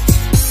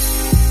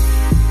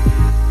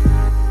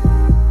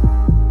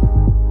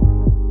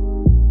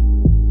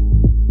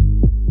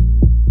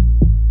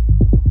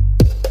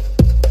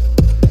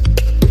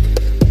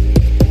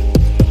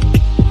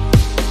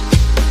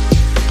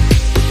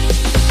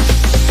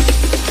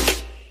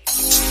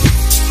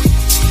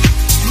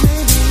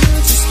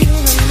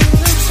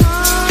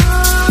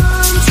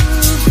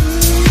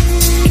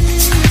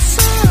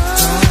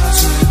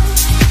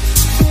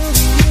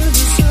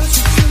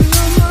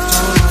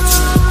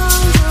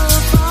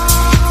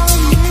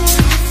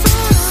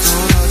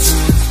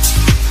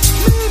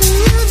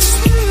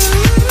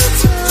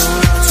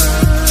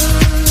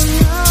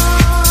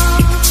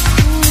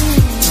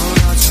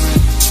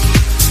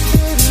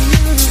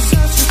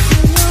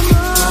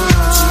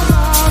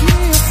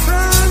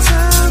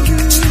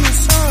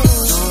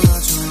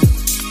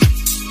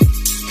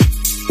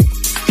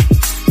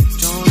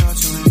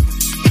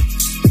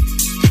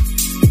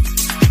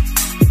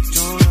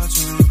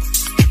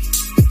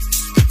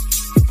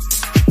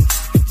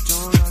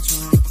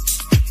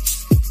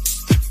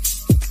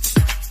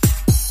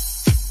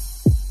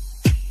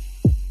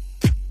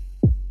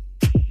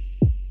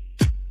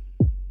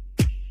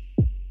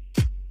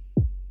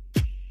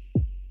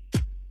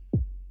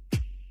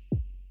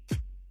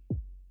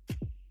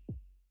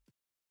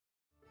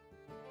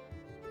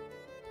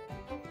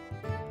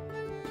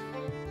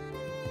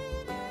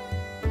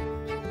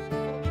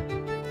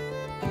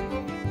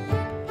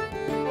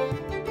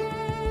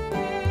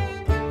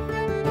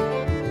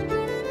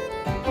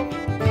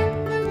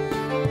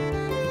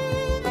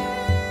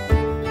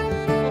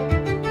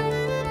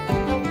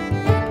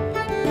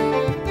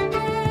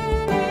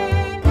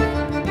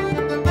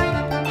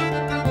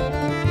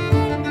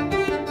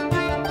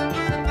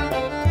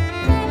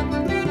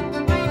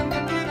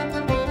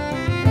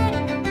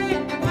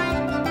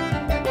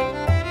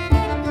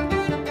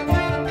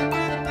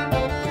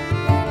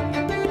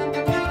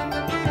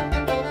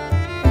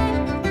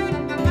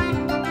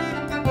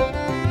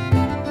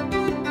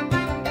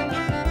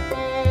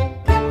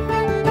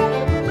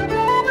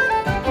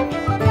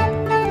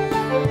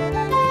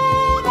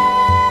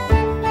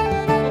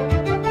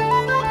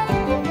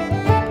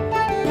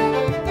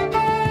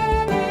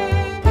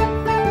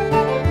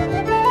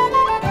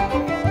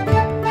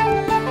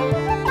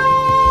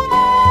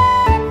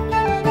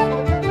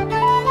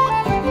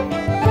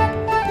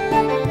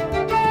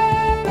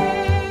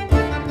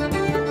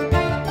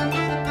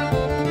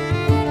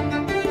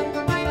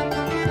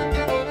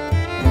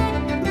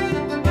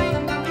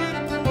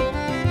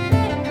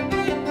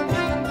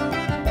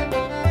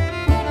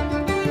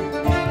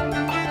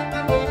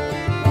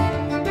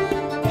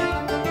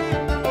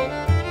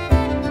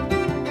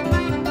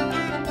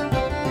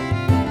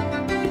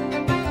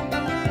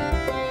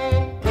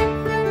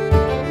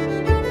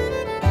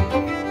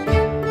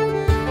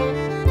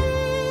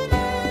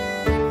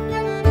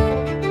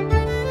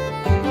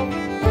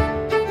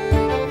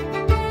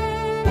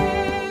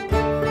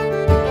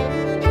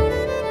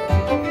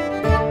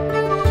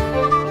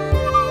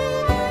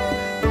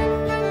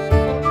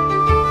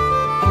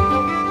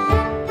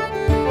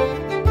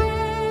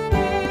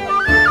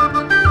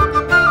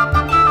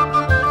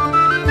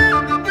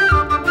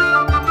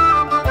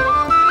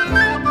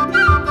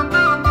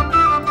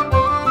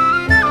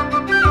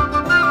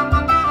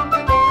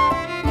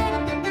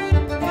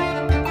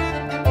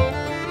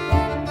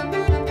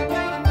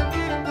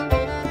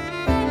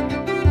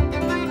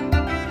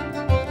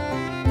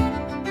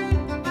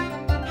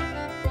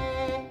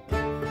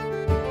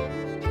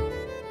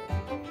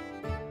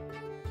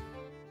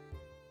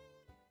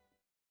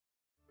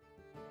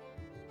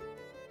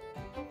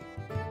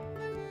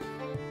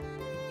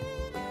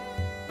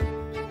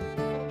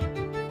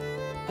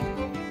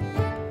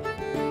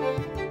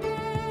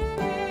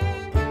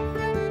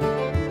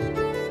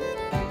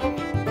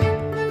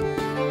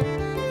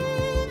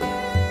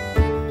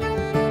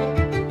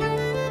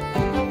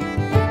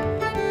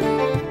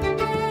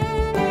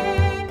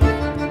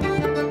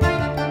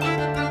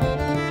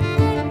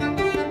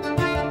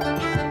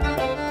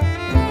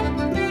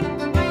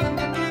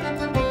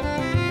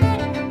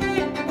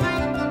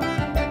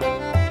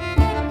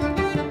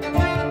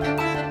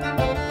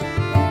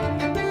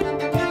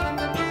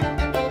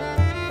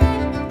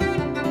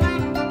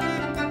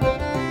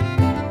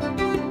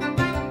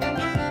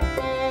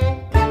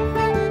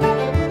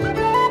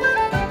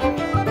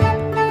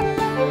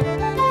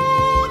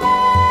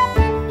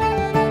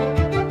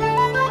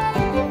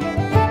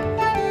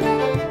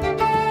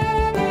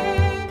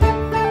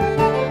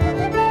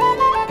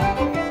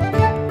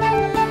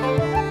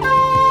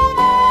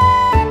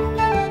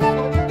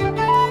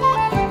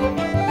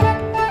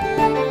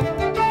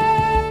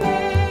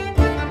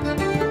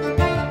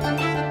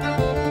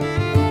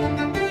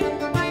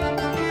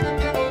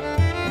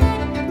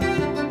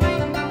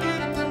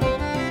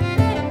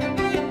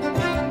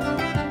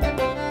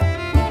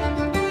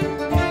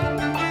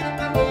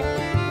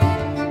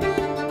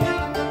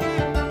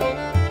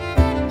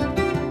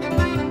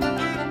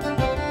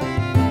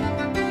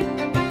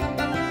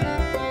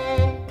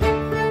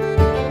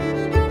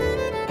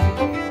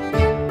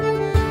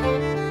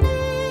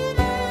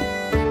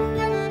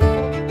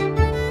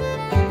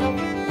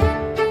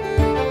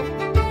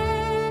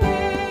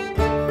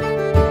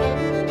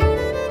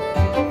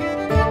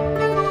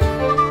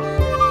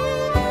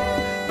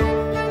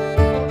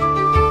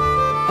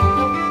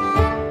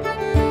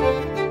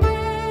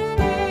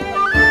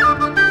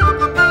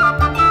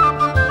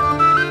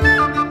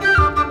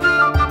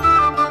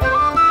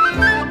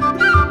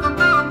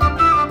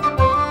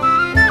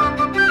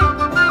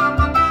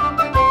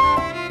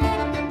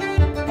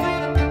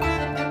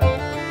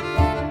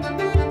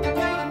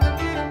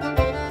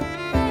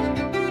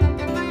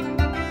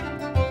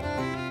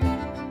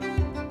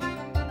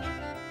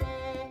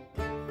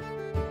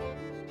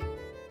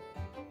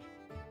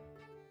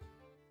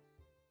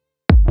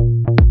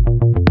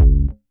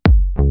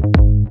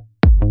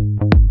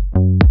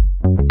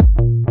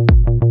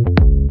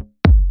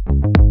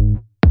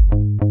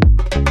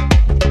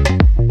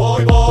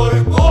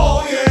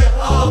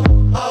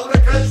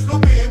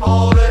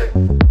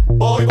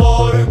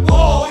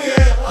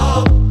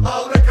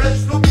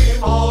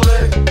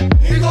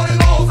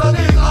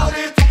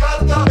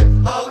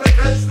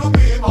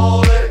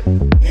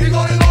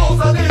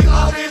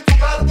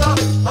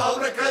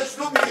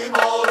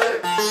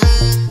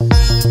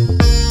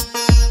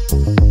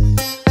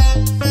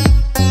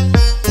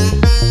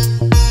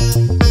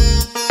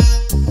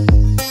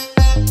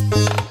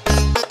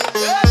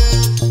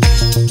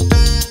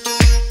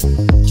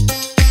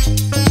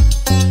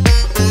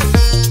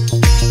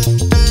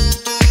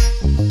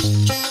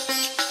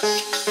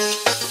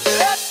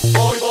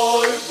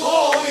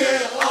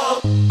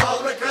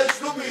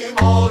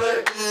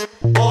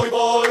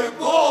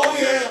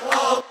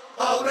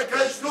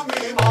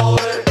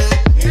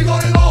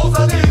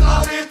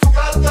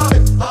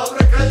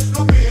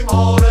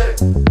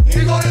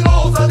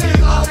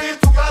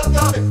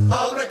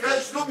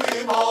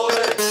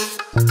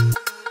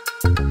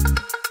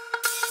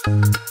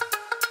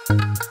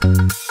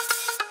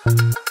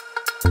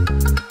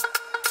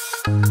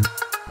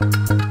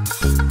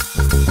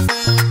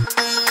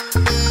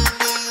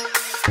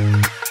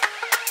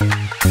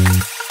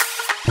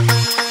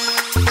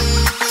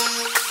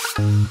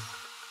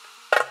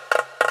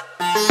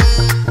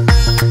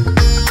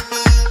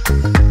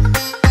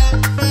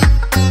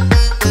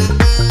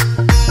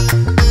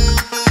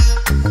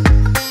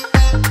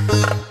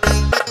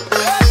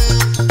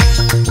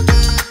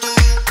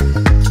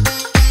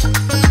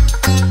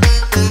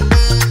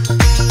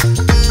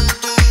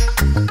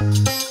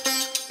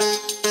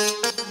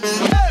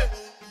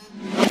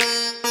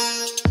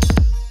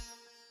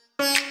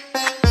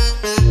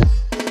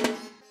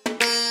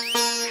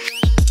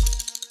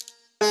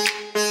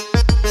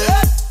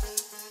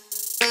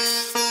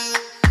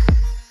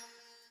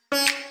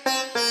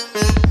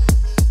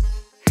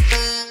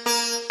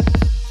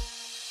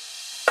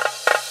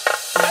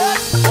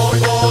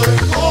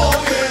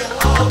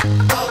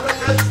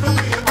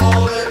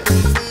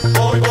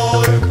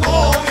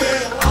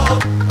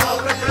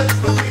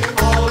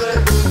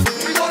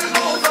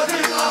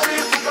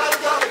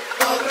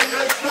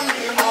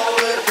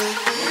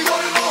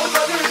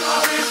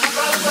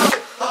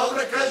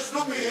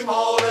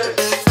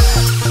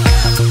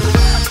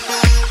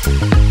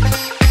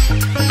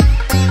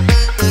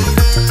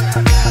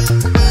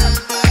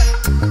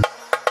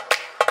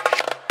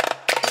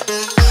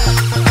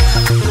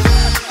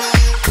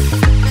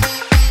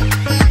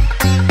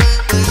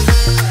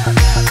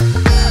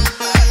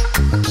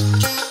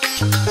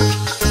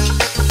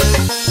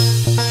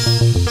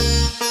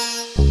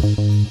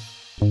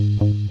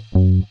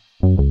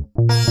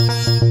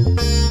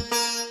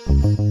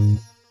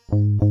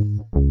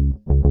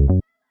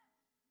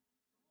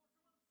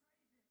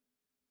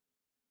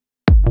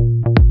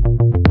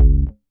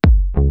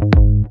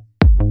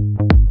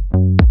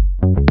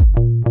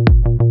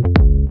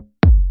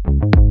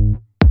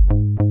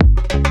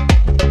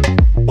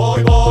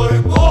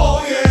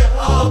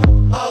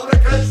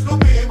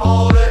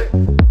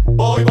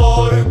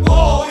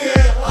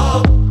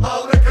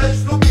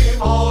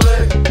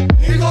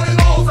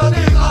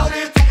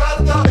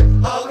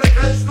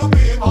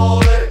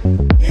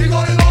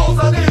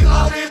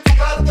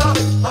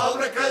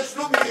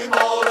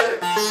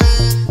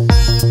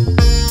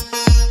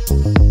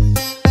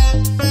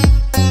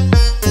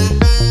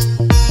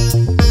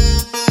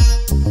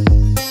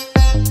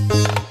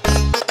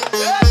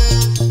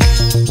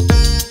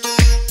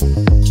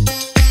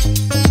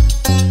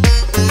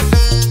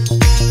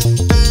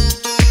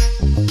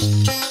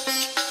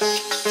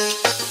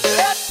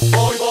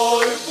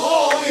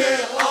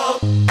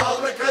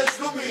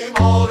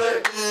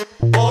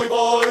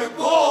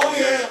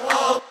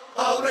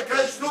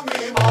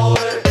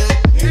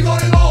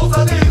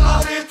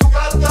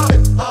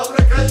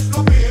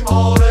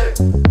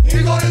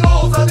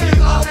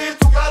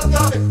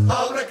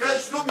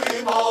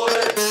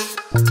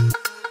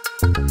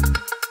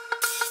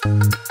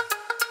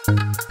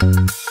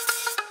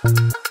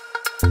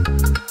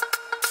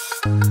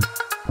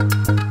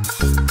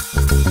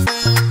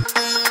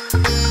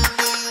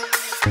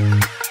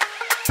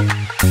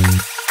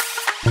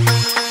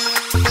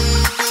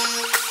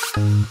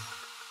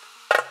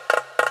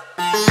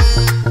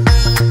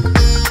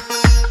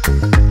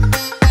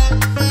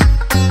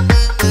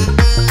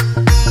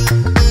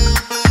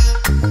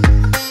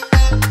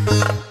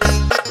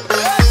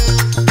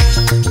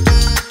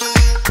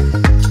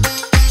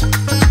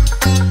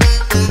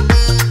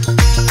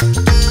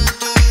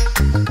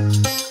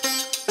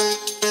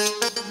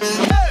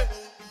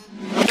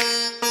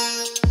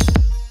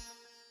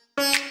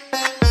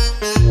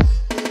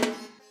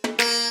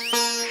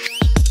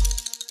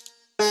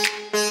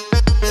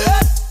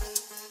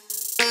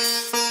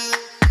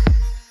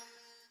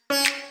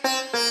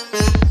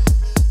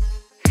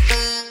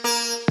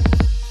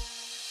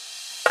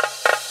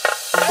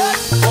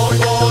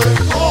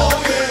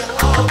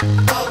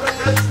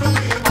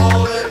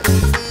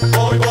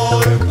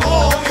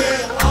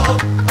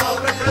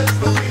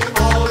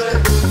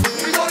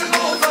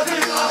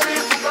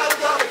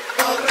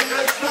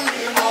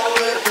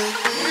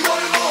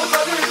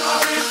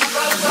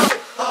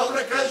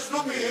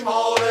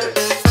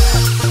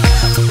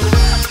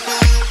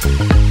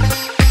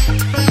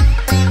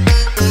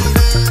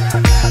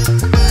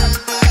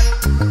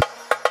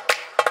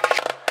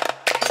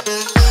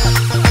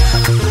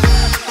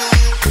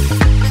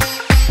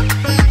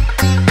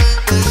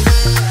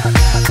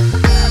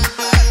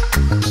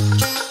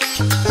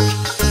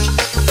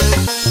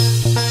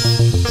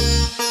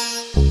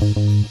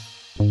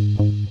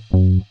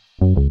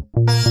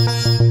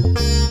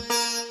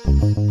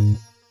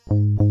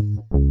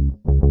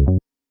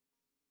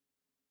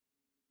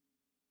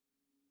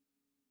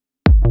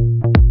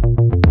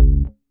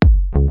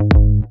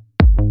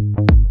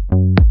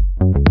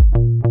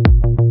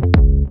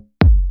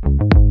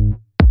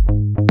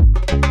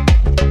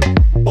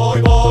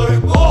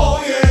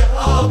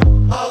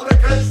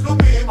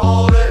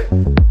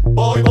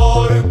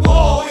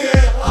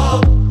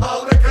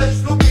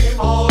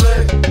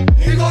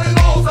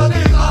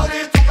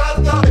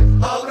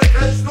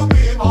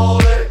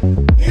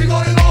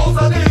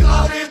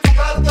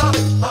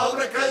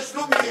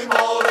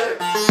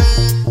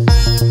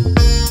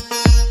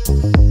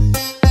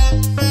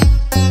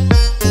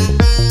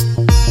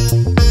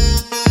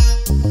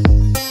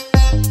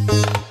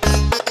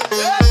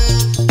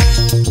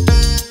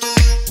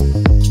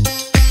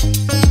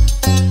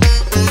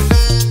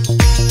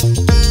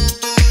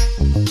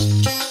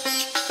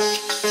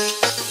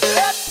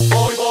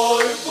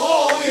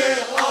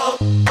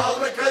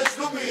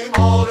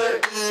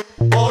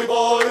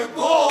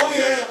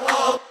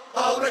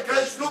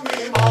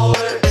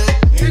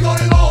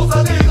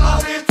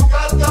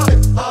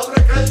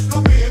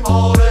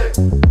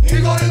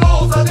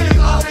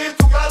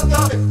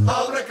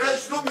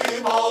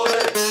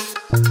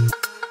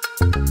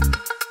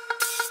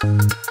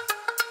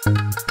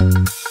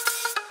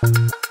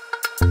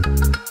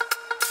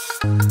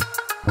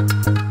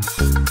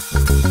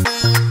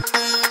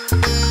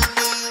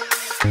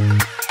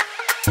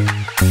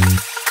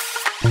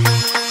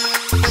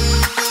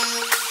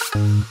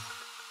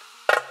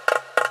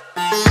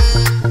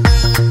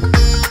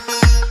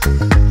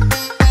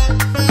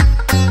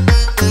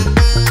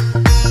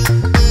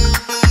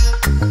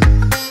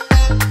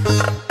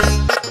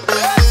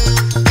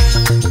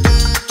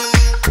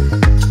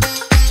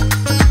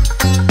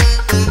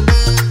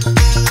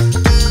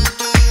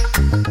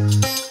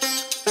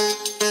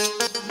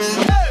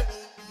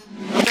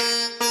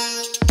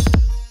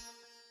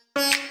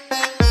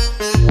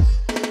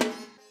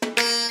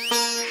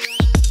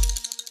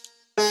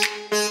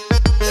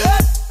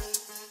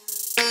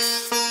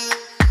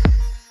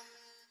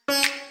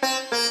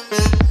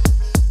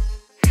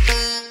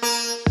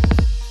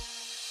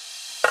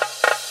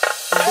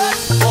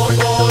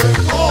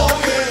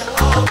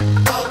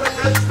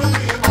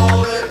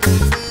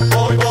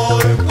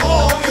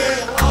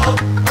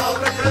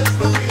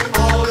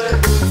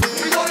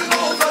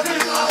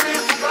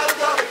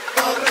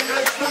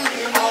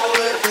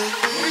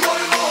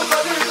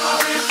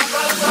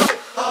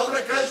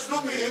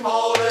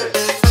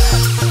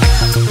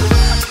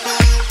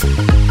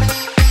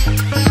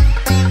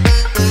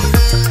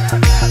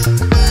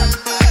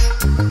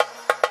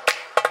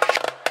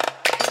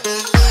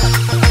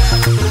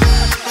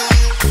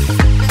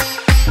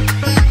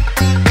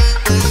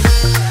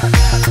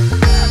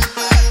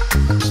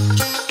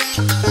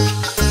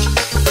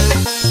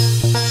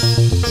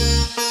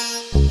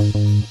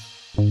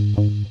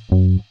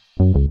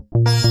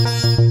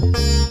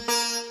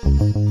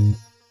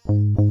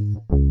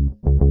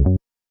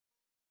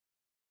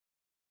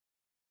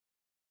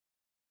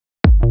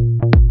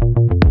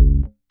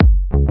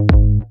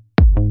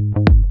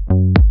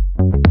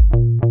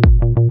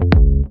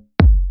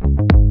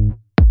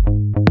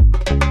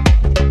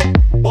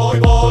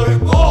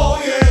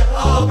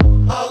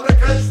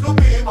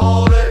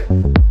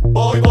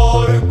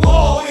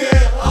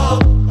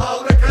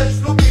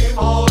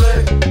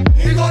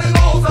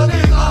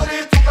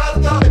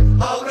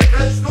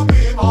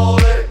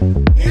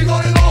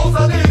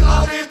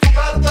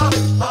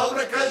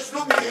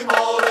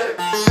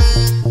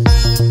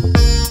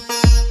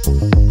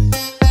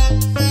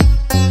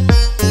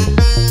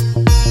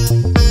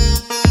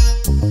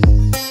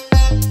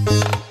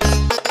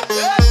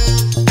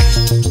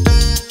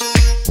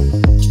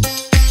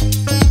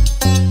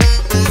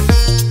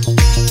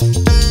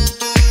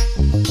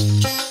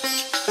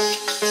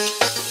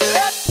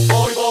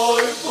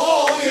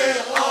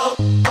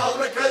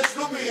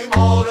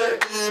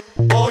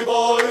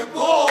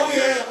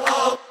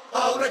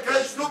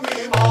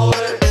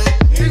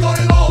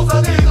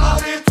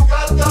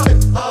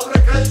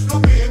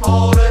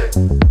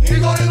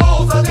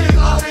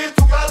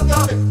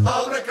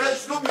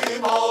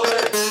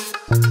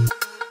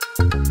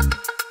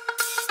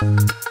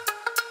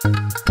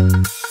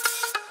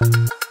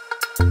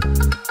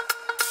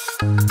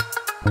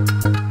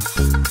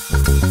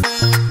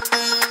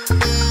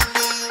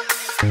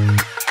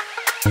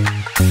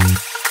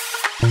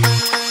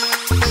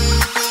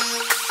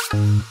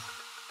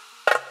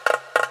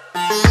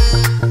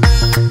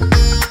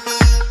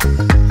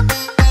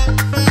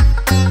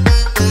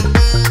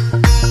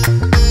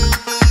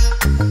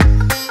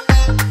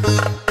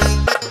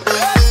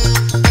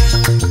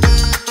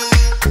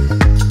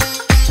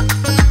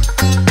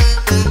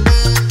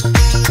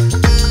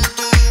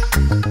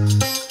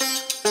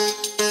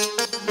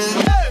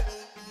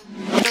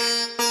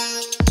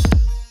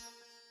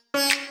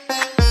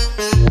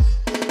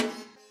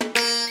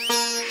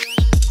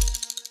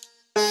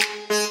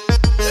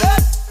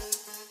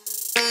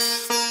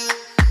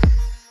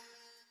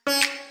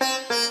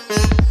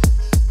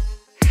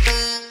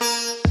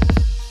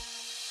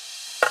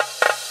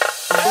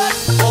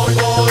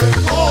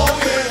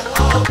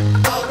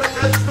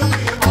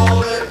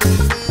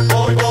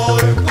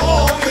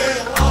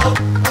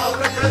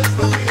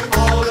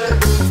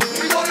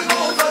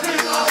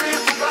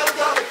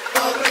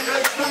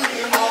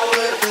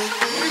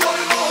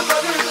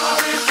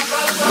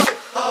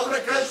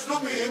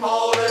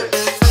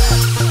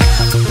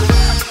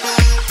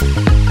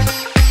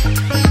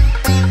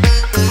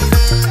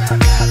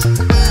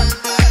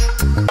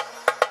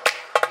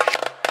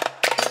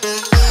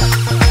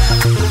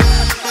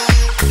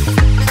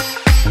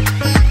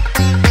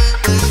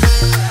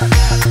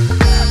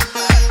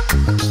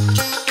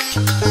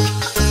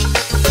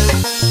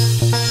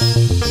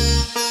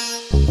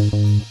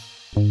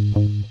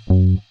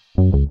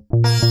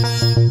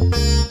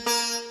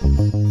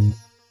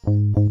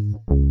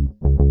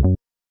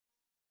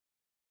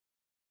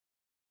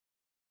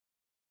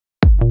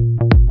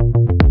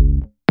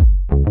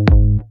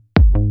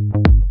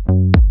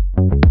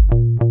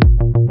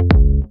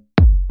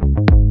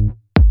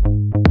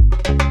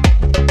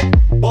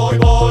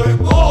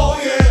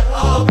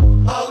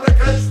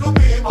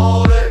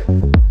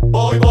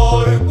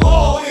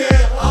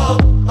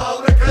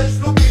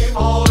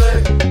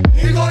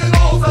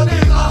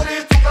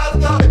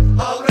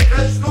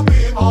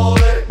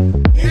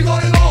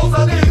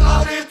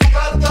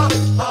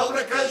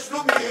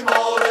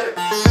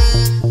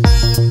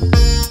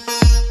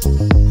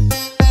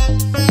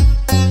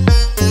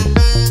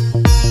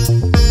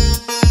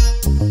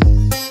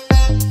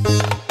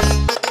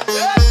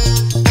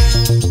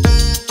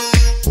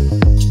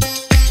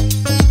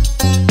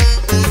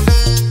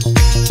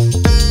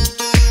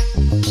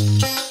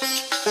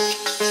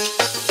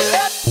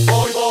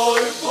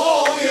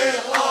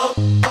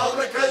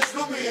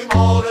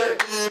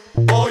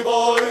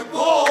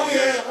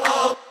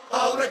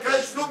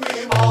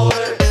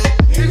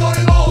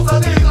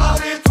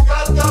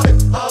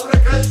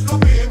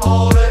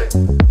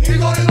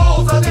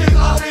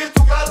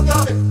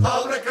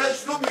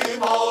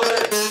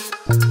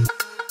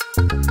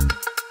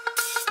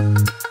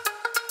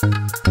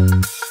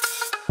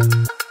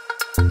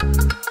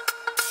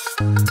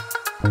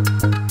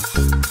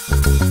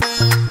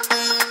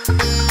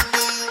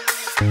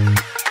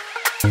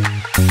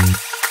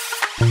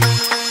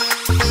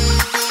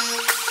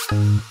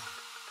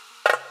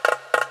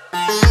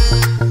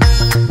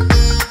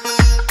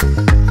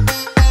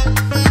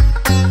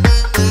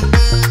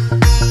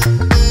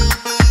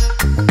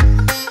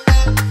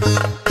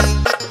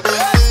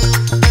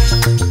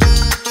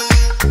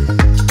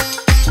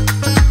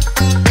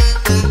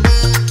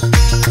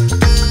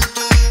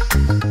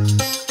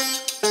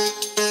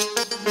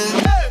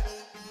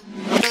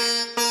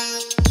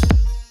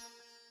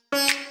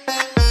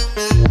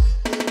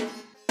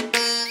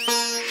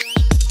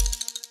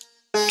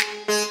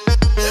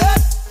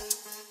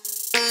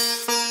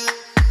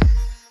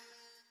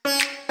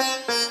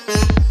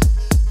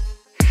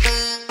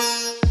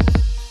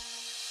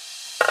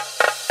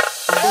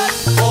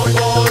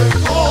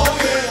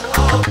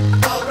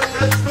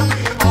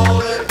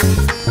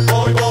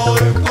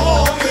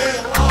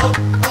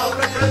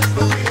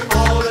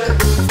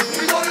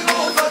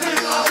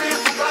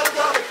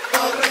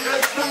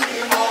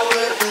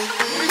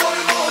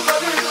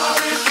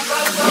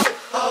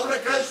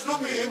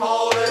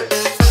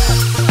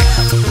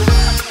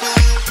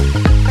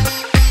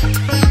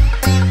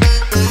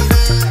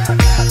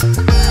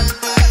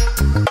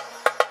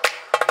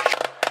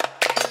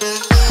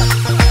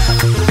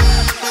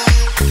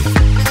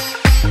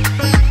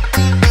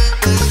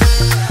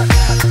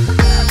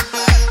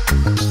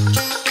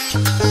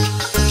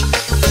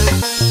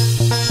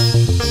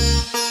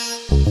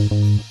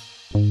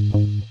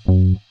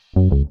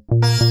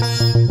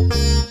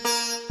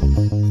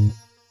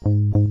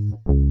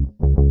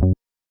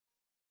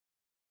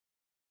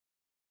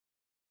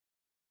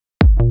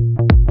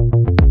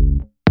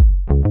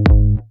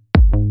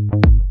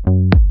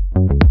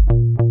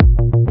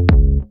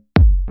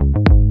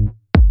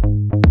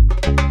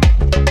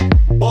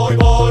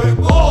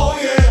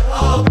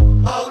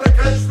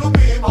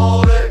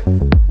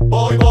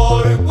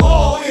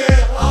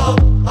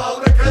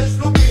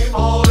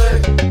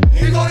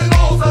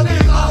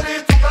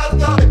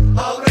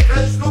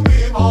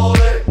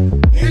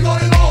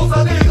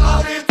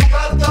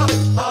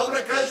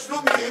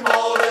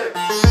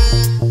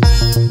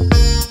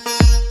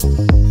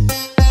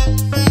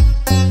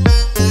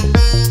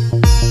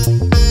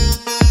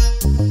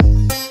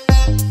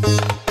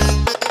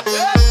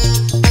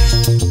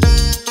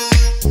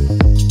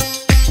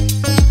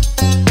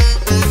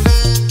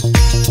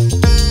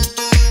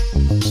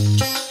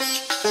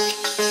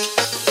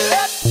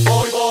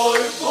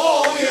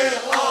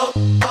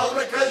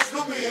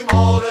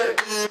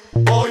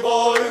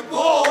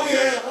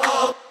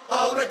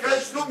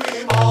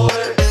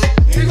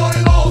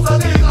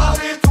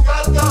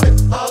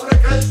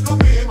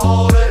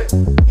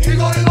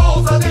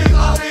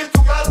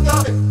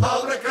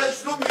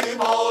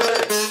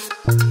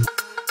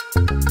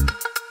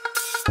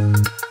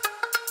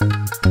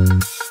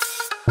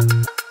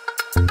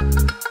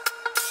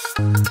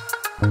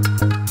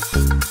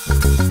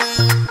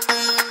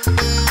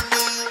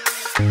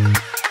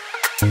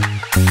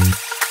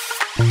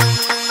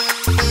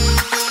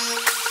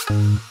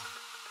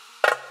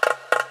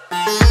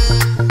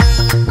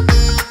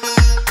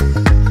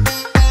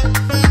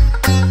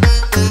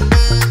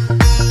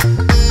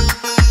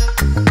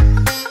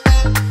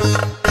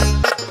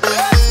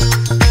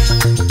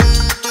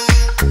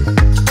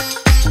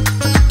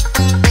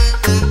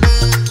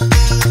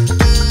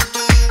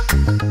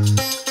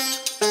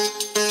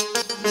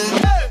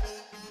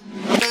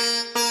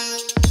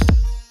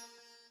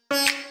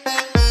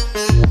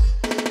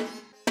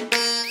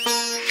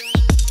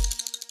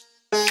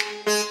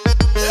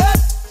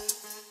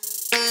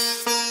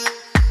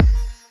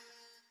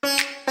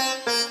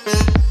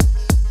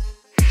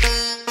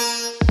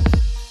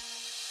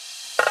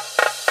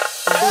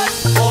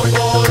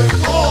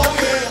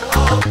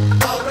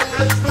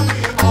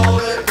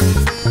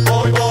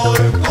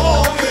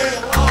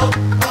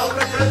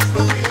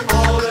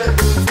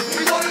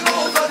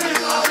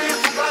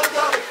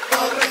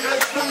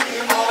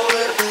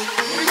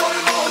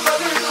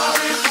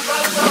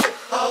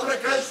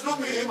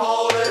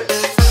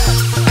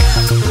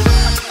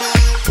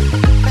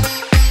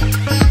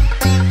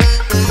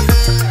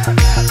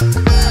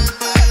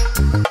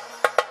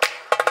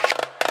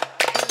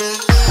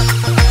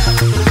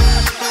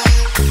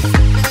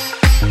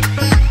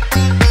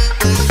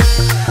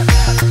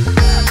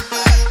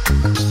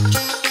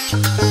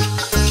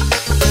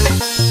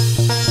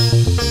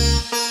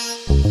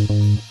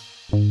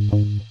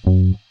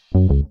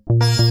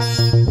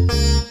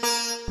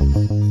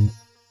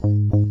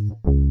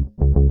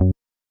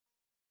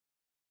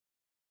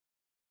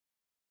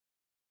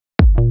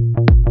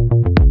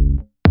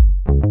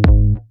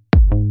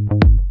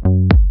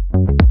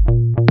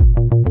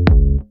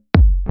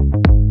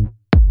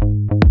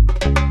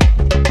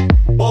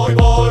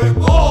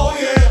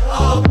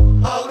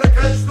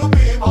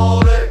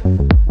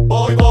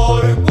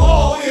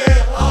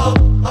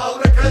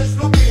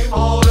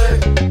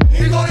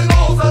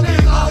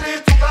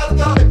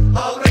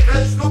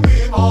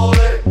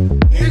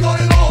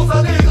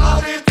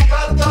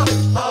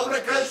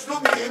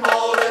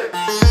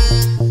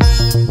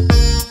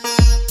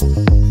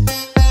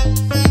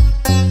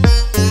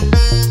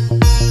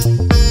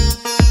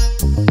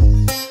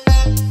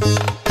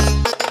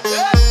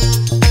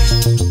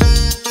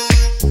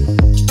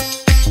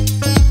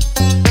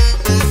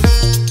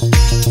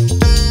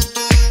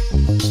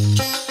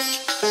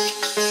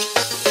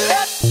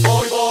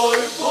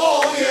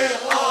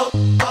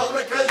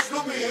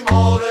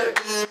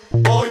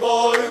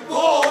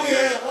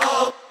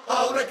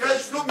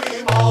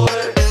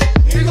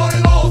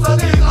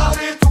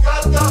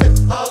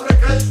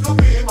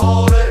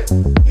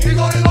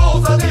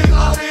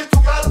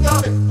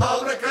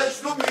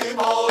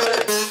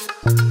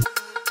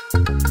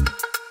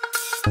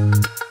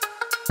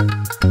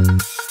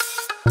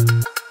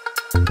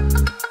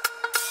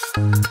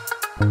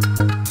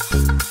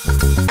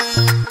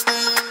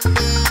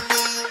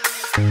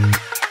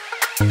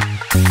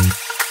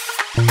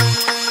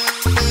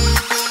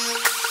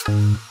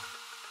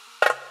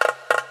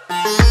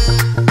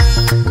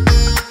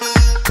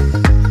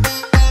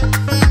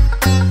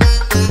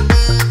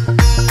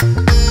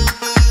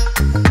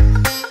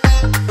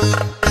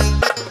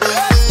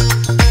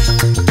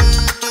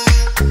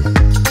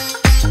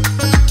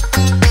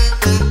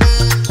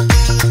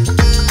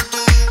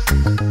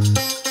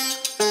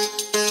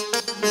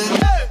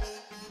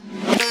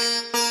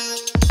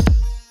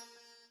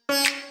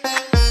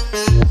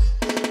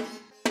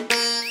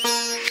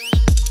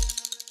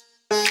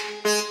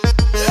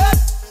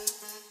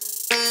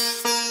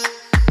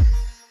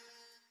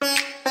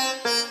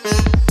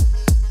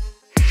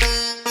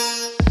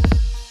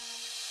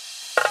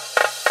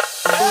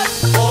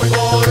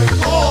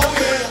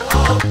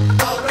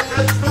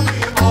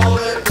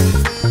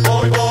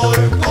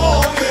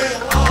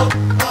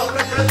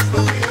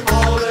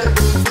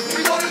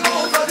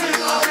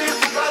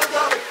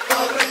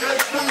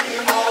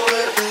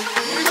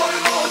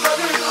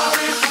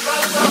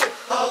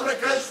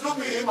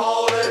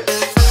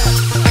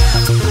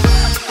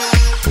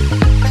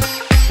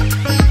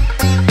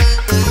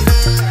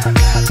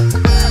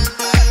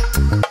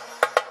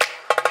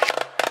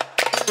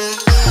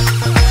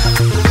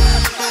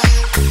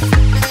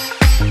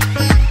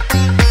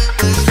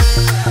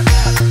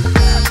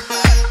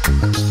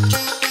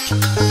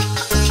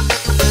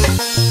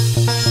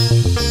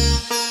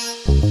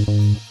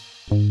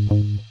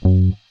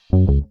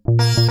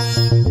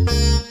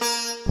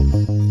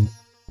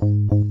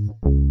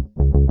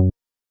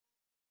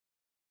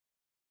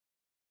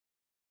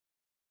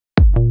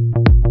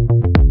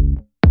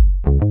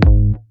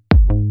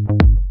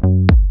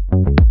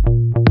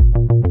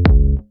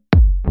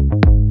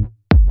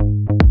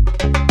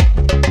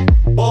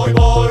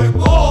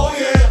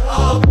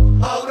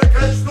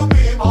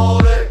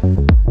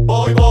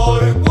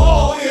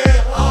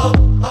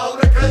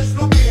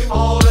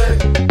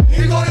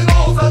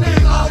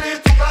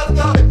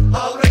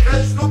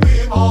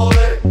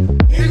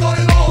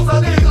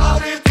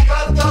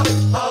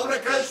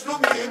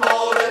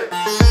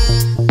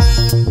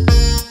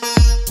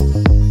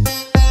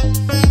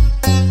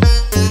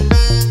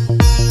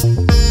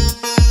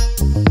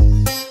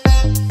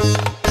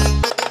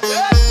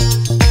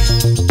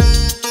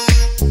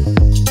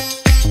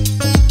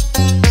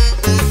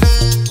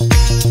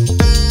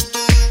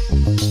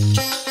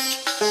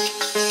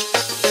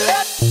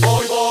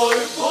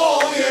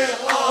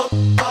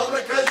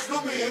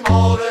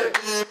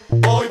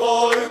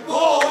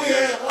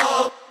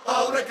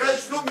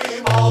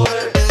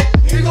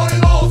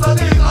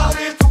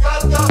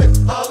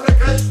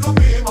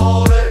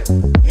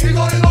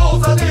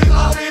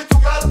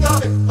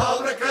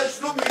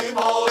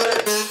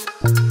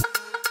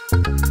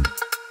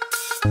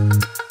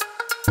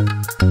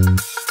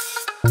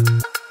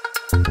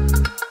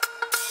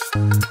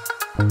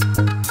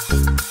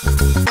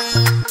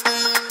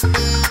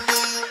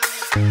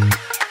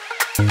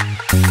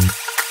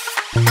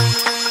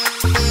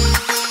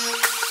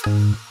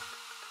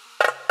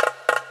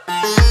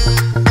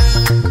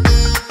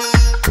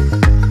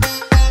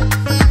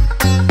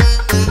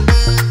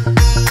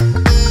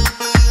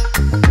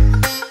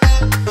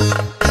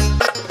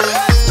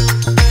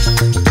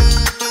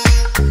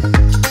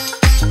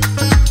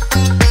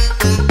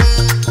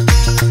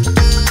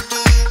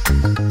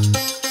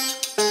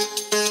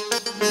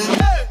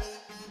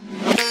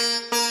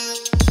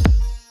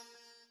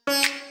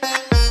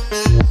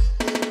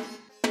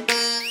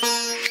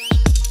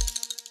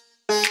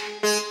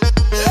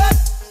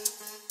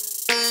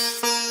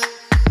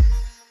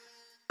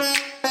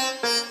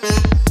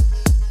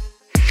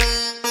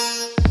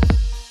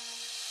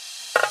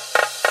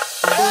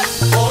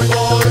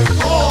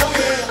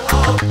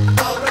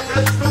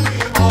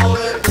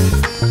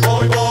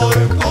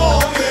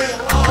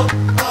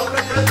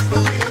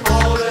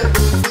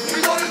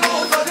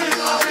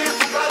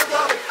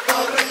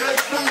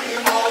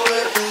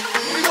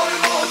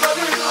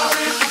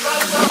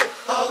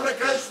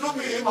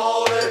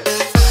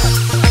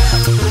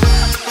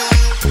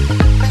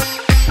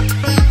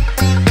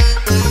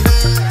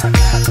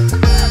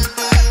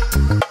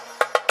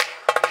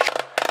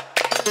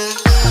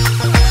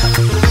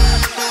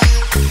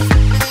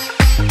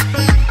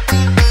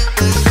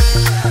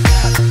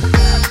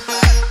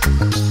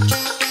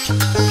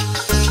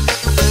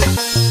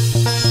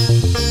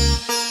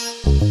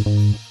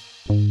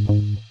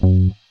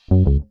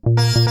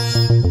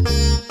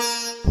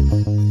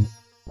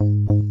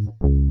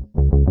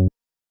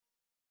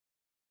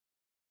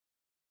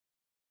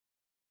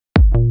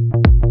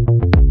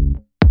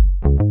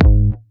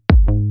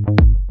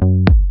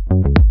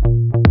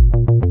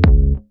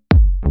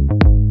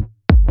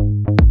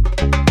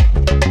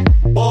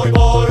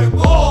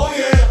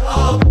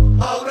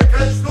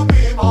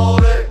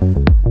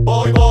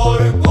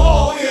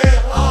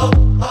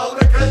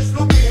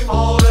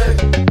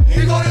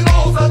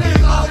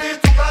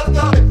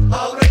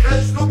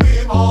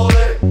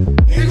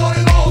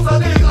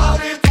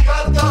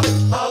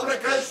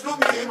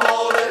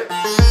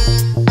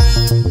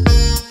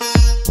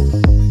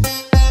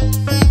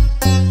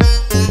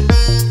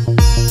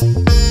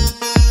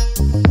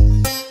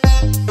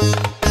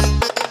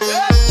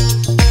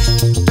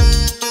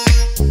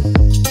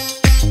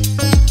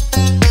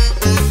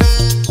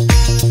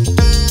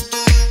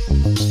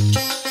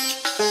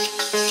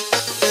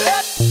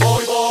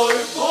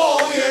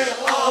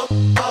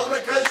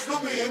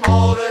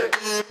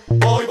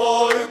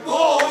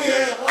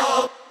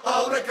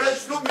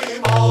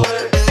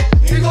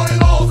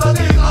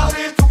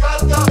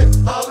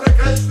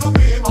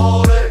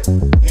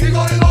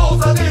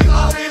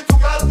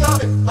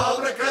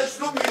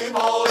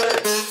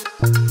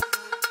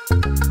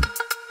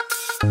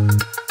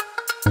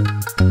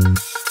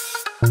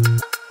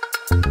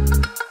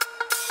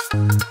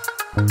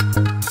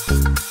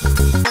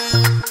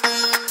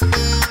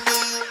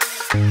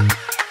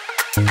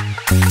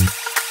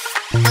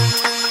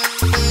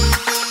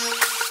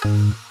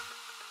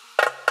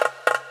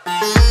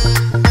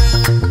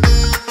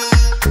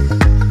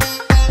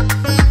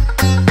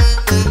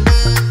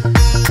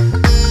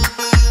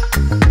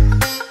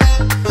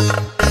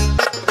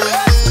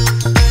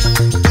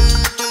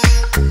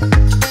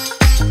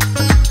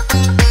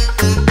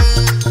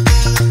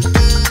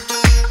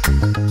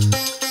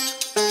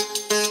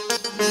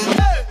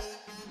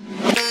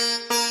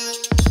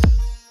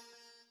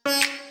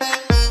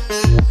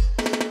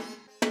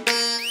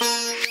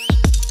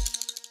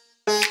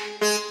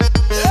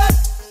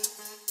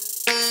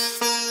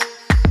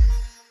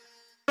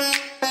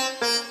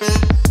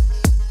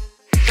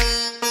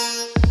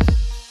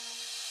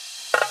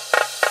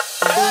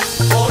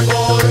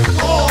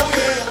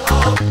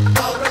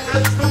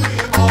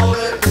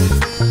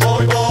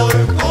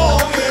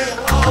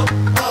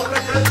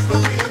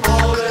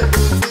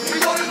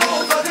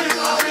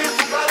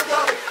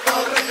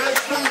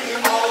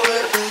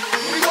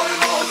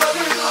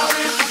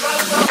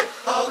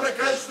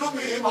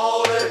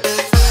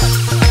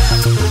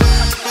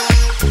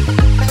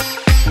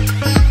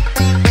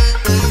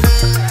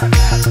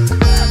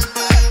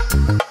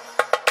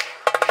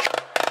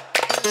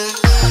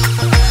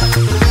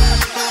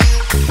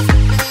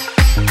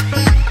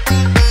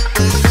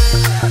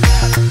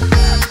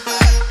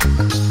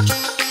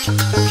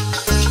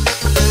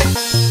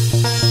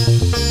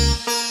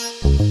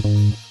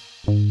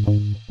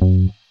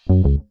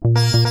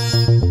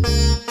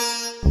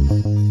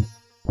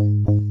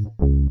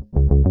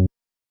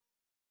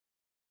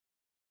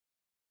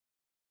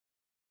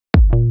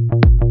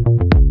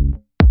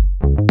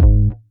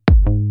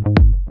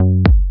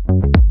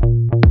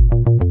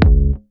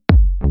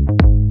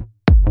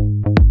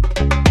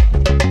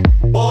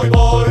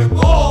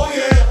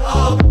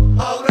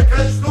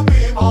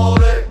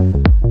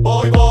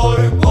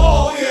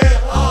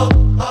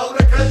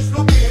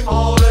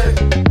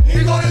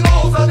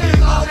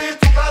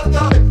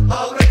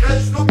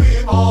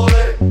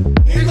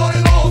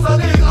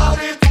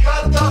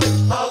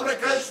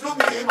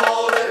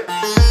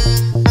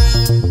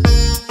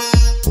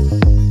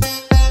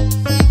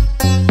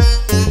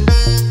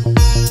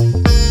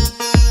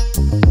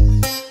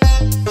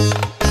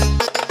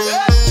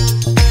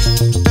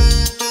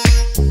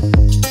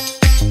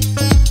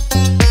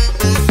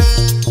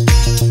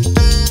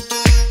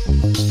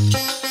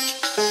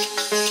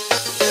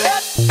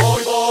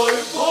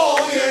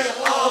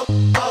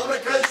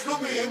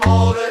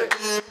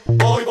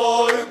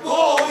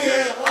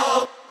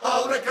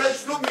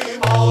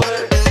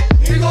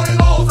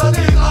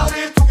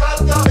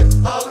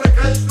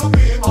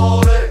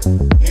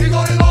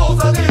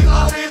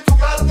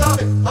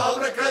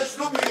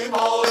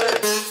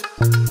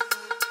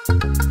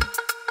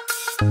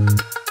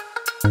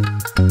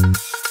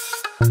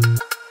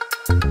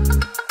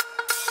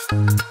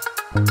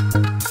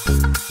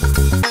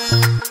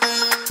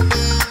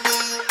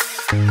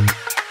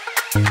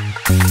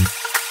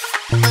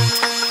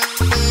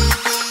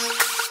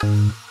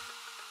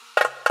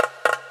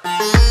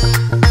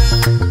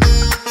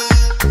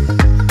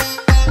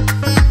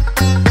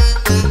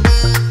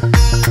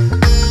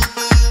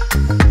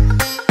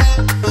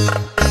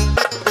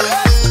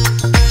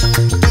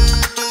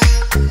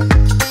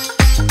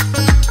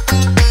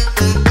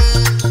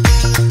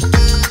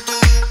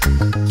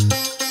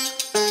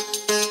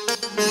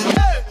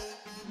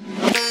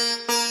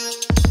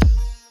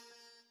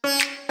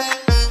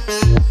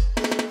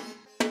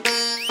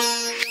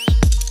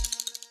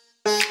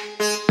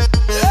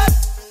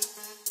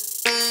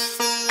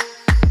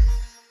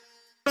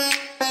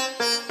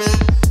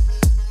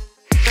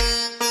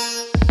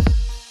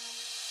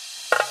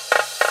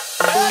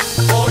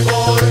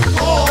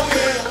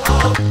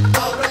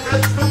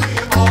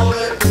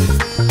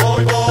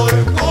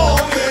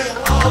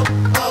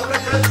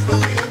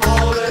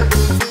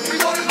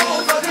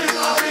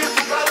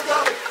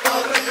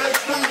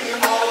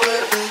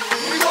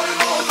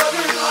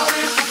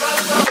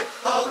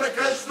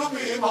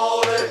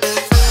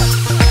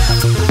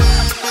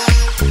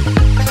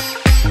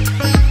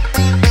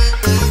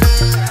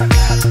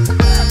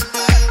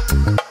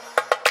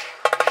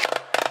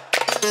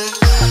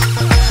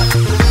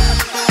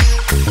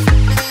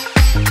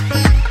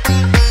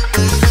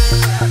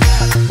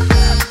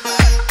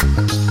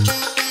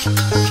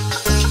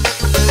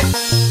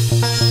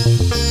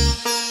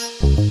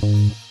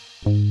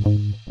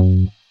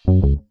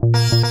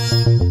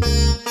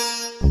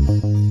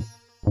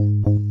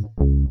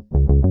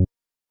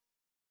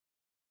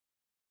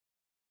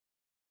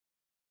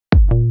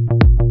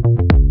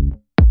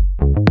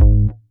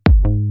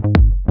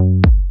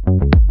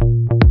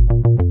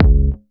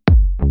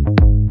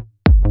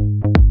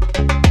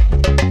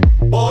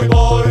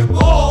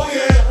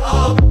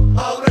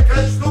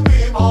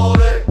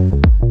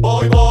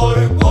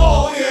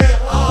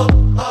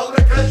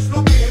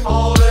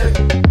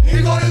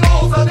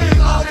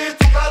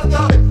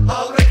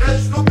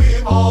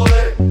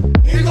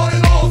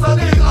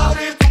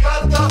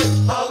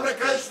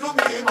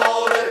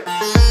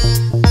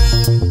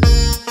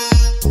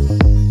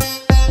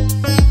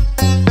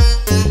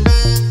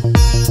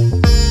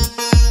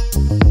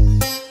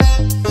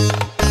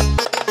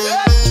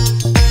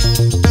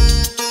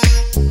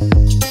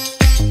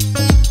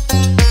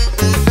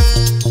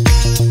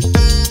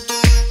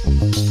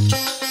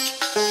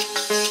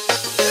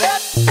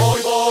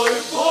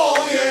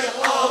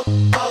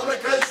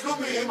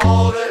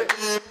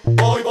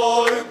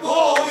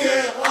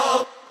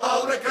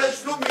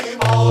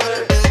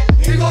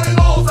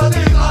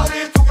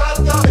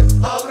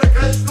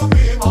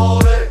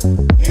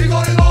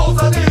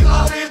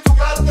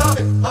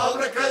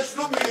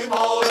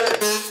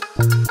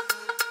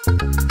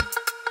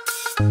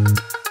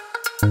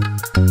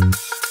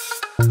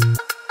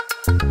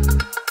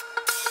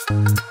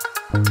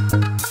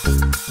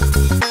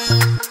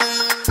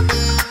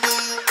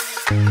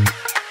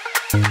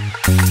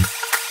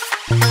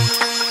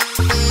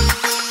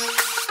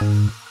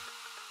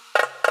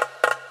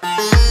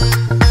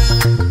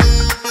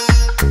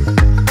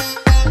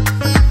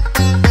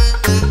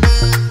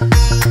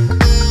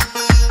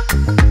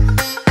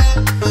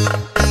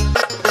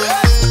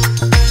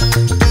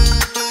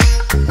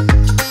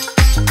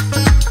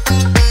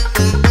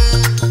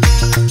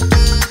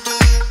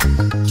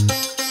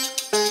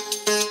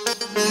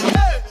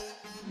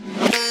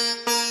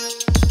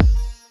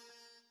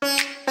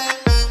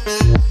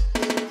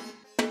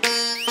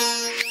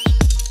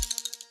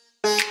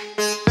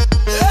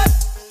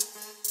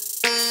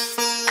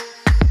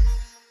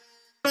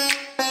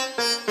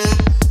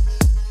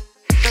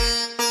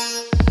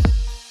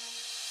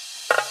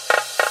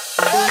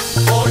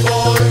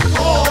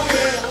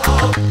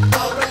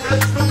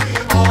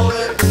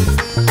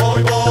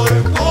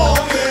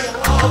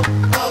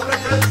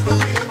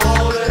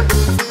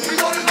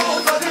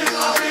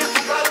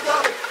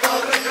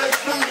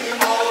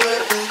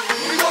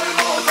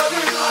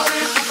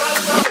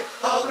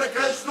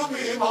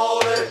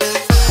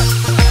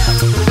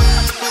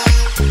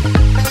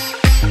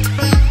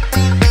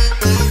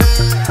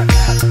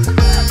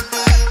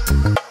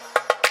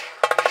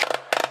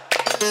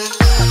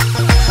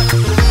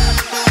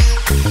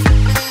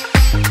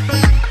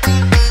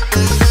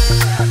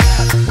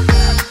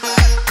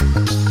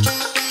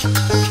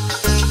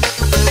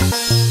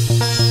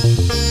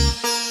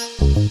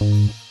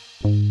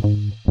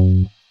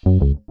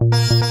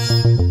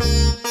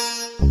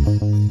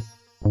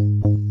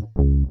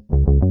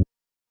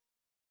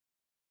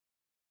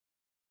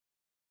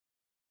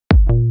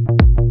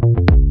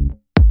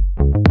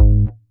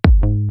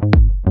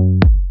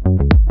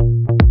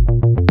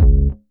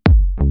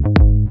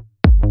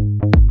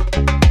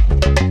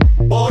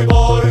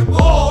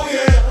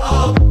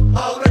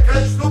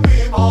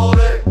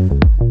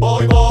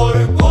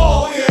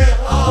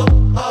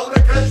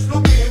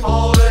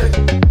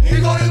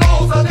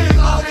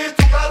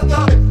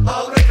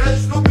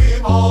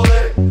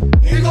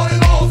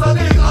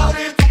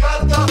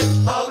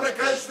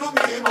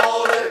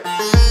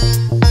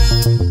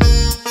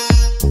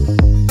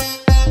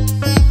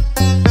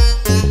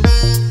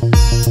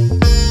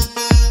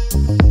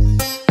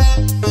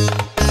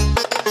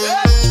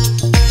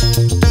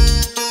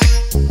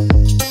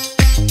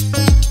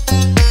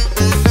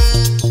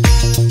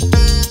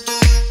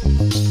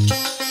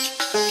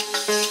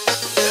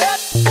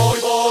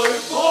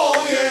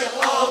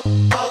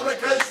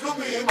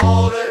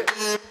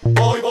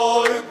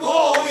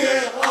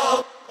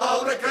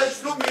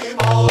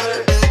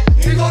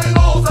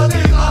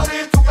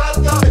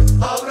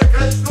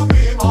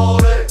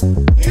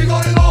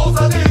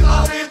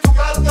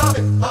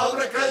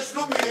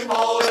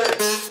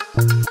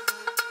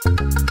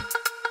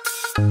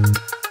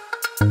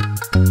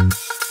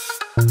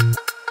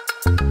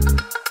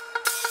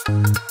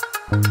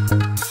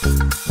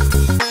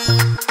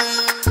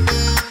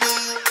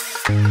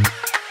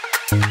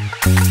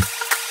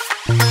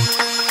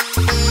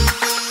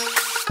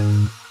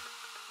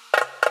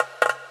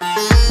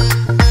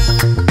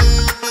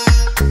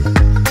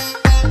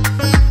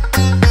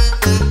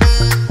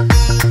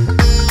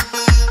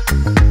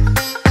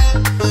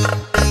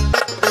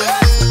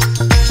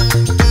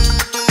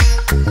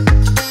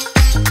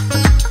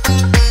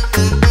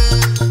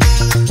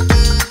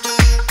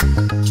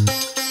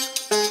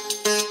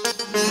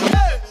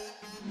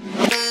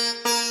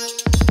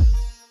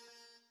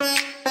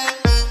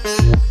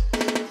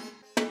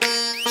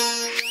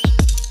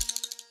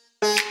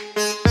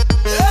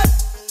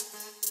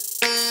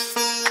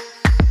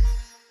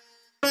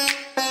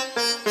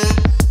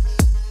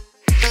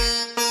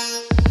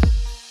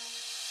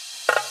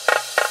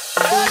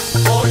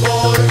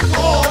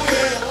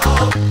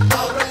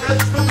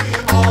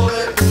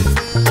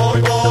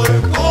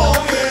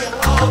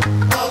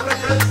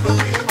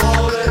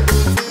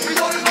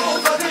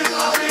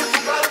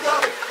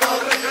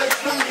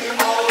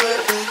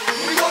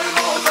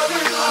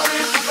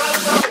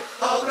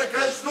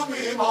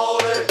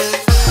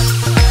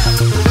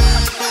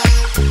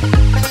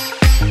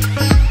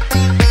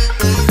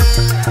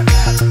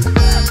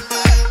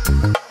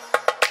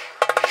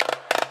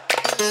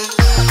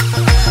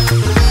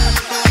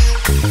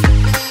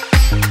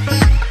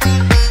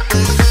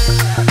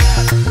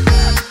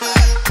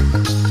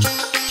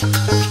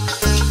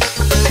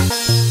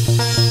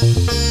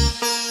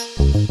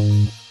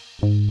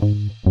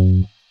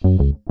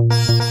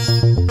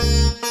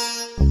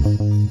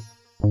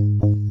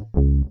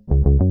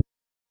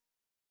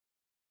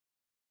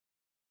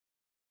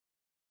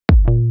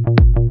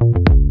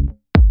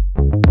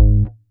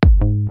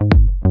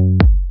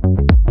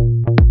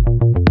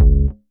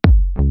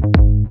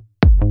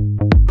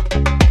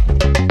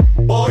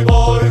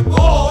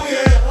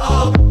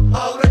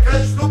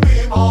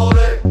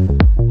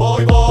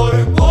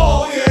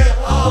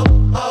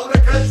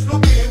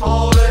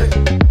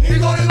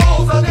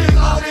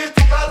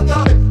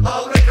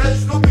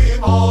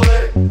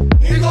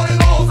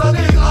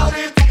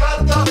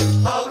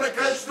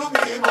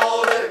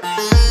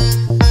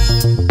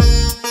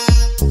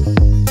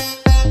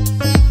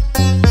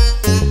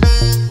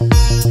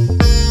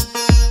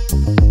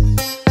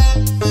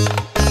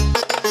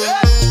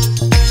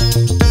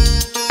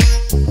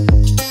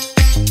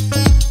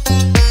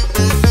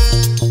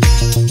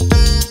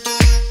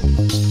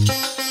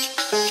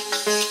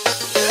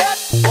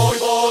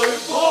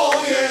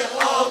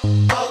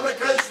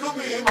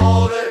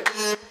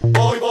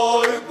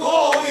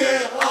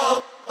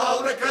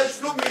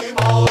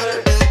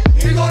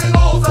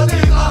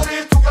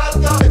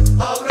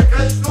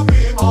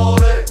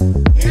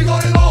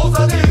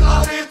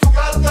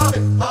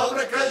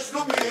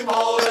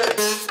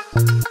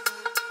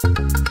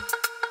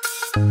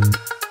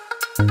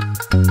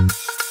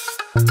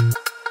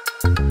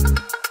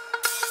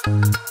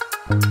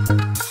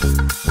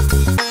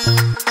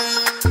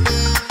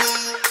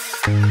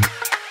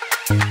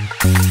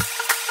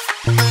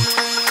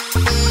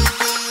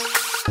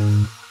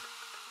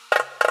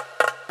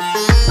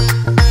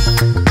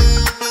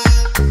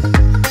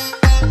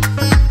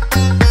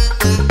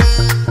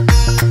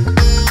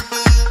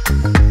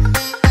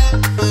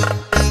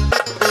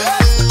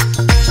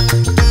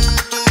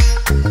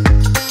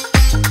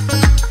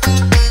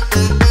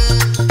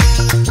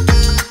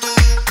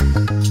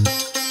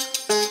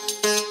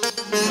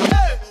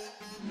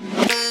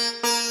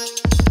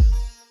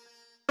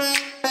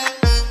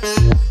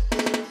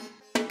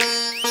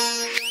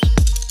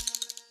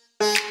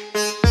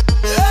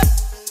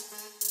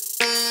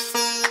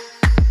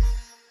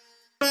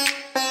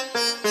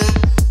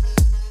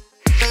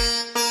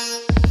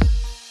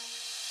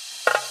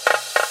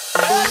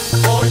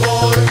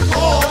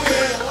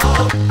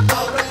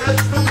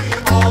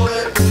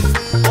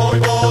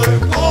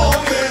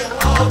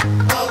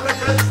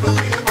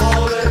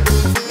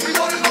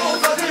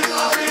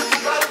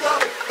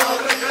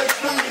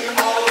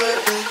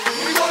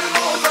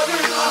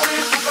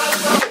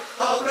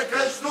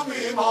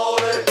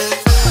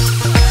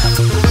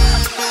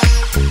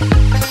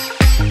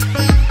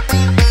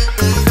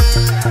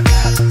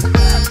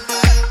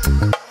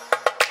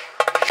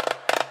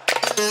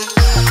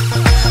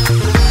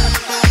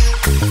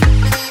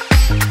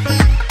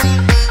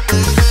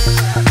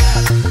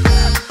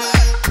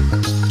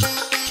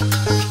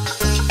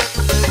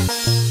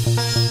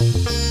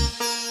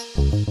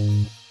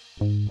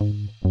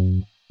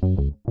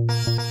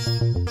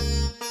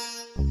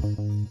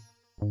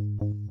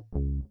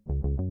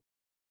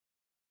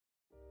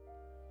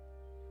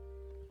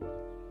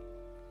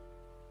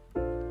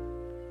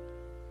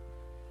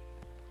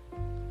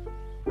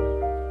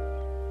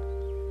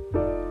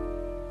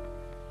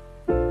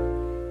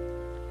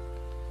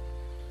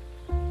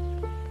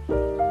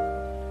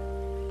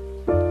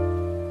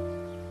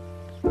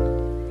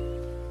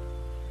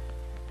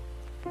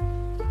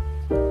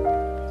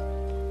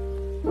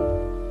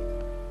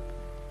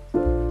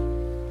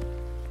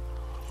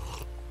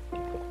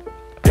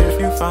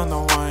 found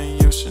the one,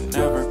 you should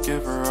never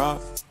give her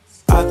up.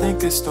 I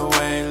think it's the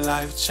way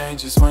life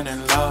changes when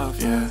in love,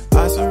 yeah.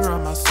 I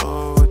surround my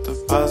soul with the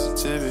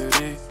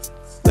positivity.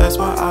 That's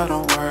why I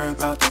don't worry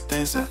about the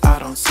things that I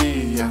don't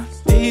see, yeah.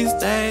 These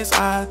days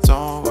I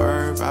don't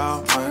worry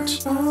about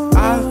much.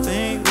 I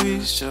think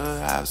we should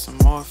have some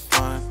more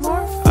fun.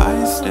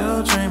 I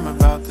still dream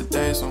about the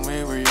days when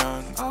we were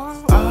young.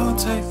 I'll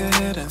take a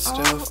hit and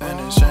still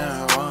finish in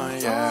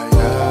one, yeah,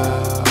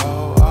 yeah.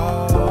 Oh,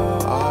 oh,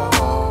 oh,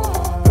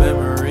 oh.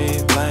 Memory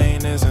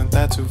lane isn't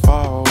that too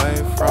far away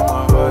from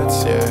our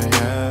hearts, yeah,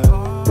 yeah.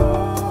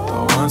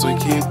 The ones we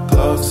keep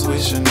close, we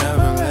should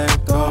never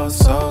let go.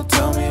 So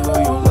tell me who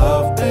you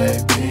love,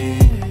 baby.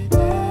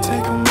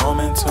 Take a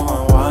moment to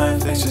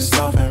unwind, fix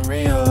yourself and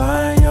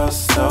realign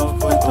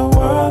yourself with the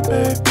world,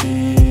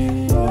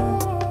 baby.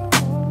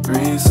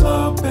 Breathe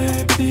slow,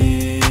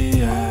 baby,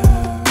 yeah.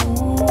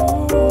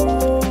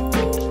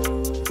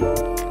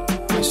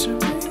 We should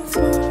breathe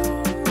slow,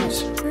 we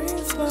should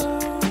breathe slow,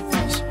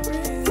 we should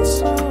breathe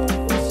slow.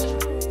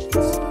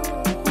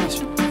 We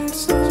should breathe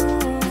slow,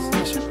 we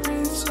should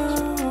breathe slow,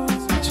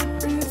 we should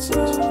breathe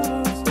slow.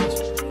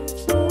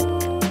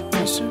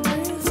 We should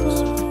breathe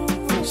slow,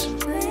 we should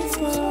breathe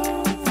slow,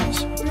 we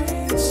should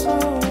breathe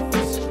slow, we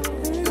should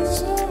breathe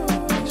slow,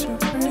 we should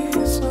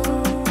breathe slow,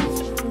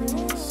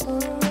 breathe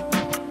slow.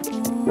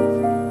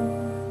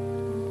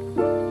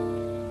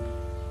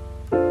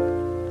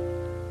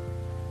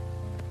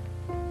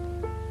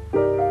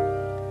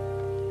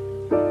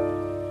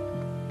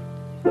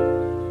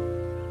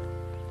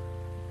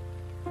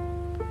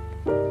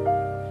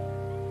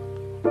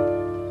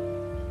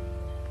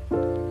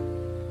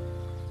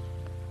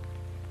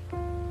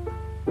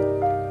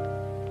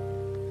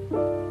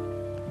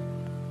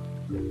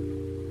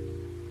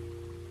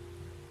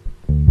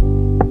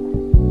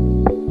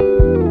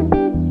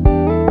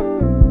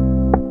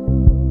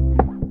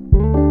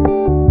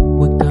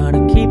 We're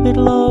gonna keep it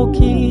low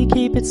key,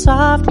 keep it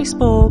softly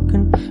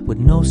spoken, with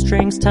no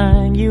strings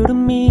tying you to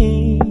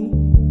me.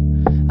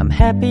 I'm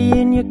happy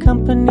in your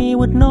company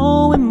with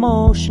no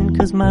emotion,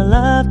 'cause my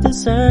love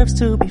deserves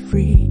to be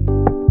free.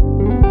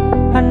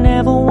 I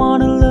never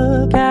wanna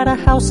look at a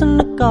house in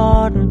the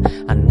garden,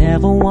 I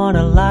never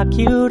wanna lock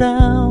you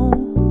down.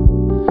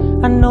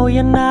 I know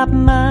you're not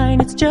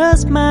mine, it's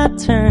just my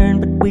turn,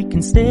 but we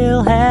can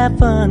still have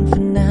fun for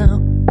now.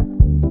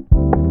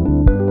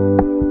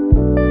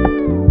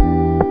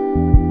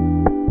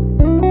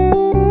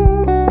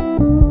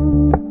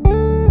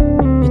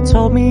 You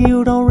told me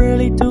you don't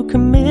really do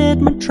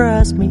commitment,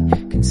 trust me,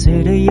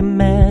 consider your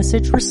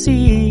message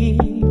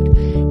received.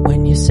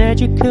 When you said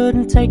you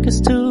couldn't take us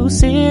too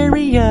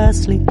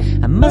seriously,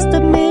 I must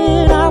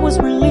admit I was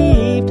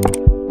relieved.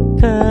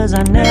 'Cause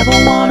I never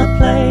wanna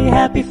play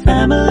happy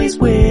families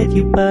with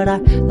you, but I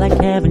like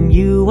having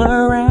you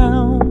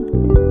around.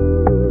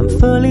 I'm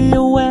fully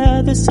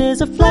aware this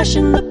is a flash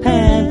in the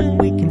pan,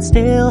 but we can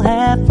still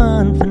have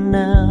fun for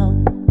now.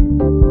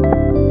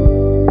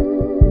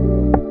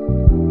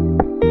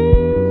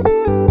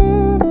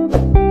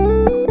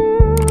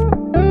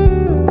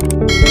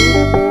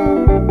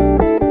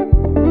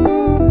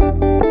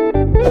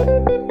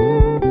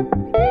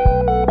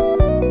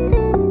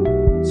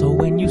 So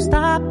when you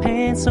stop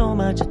paying so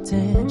much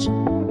attention,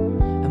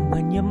 and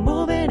when you're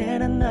moving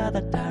in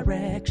another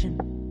direction,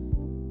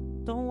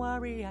 don't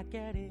worry, I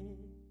get it.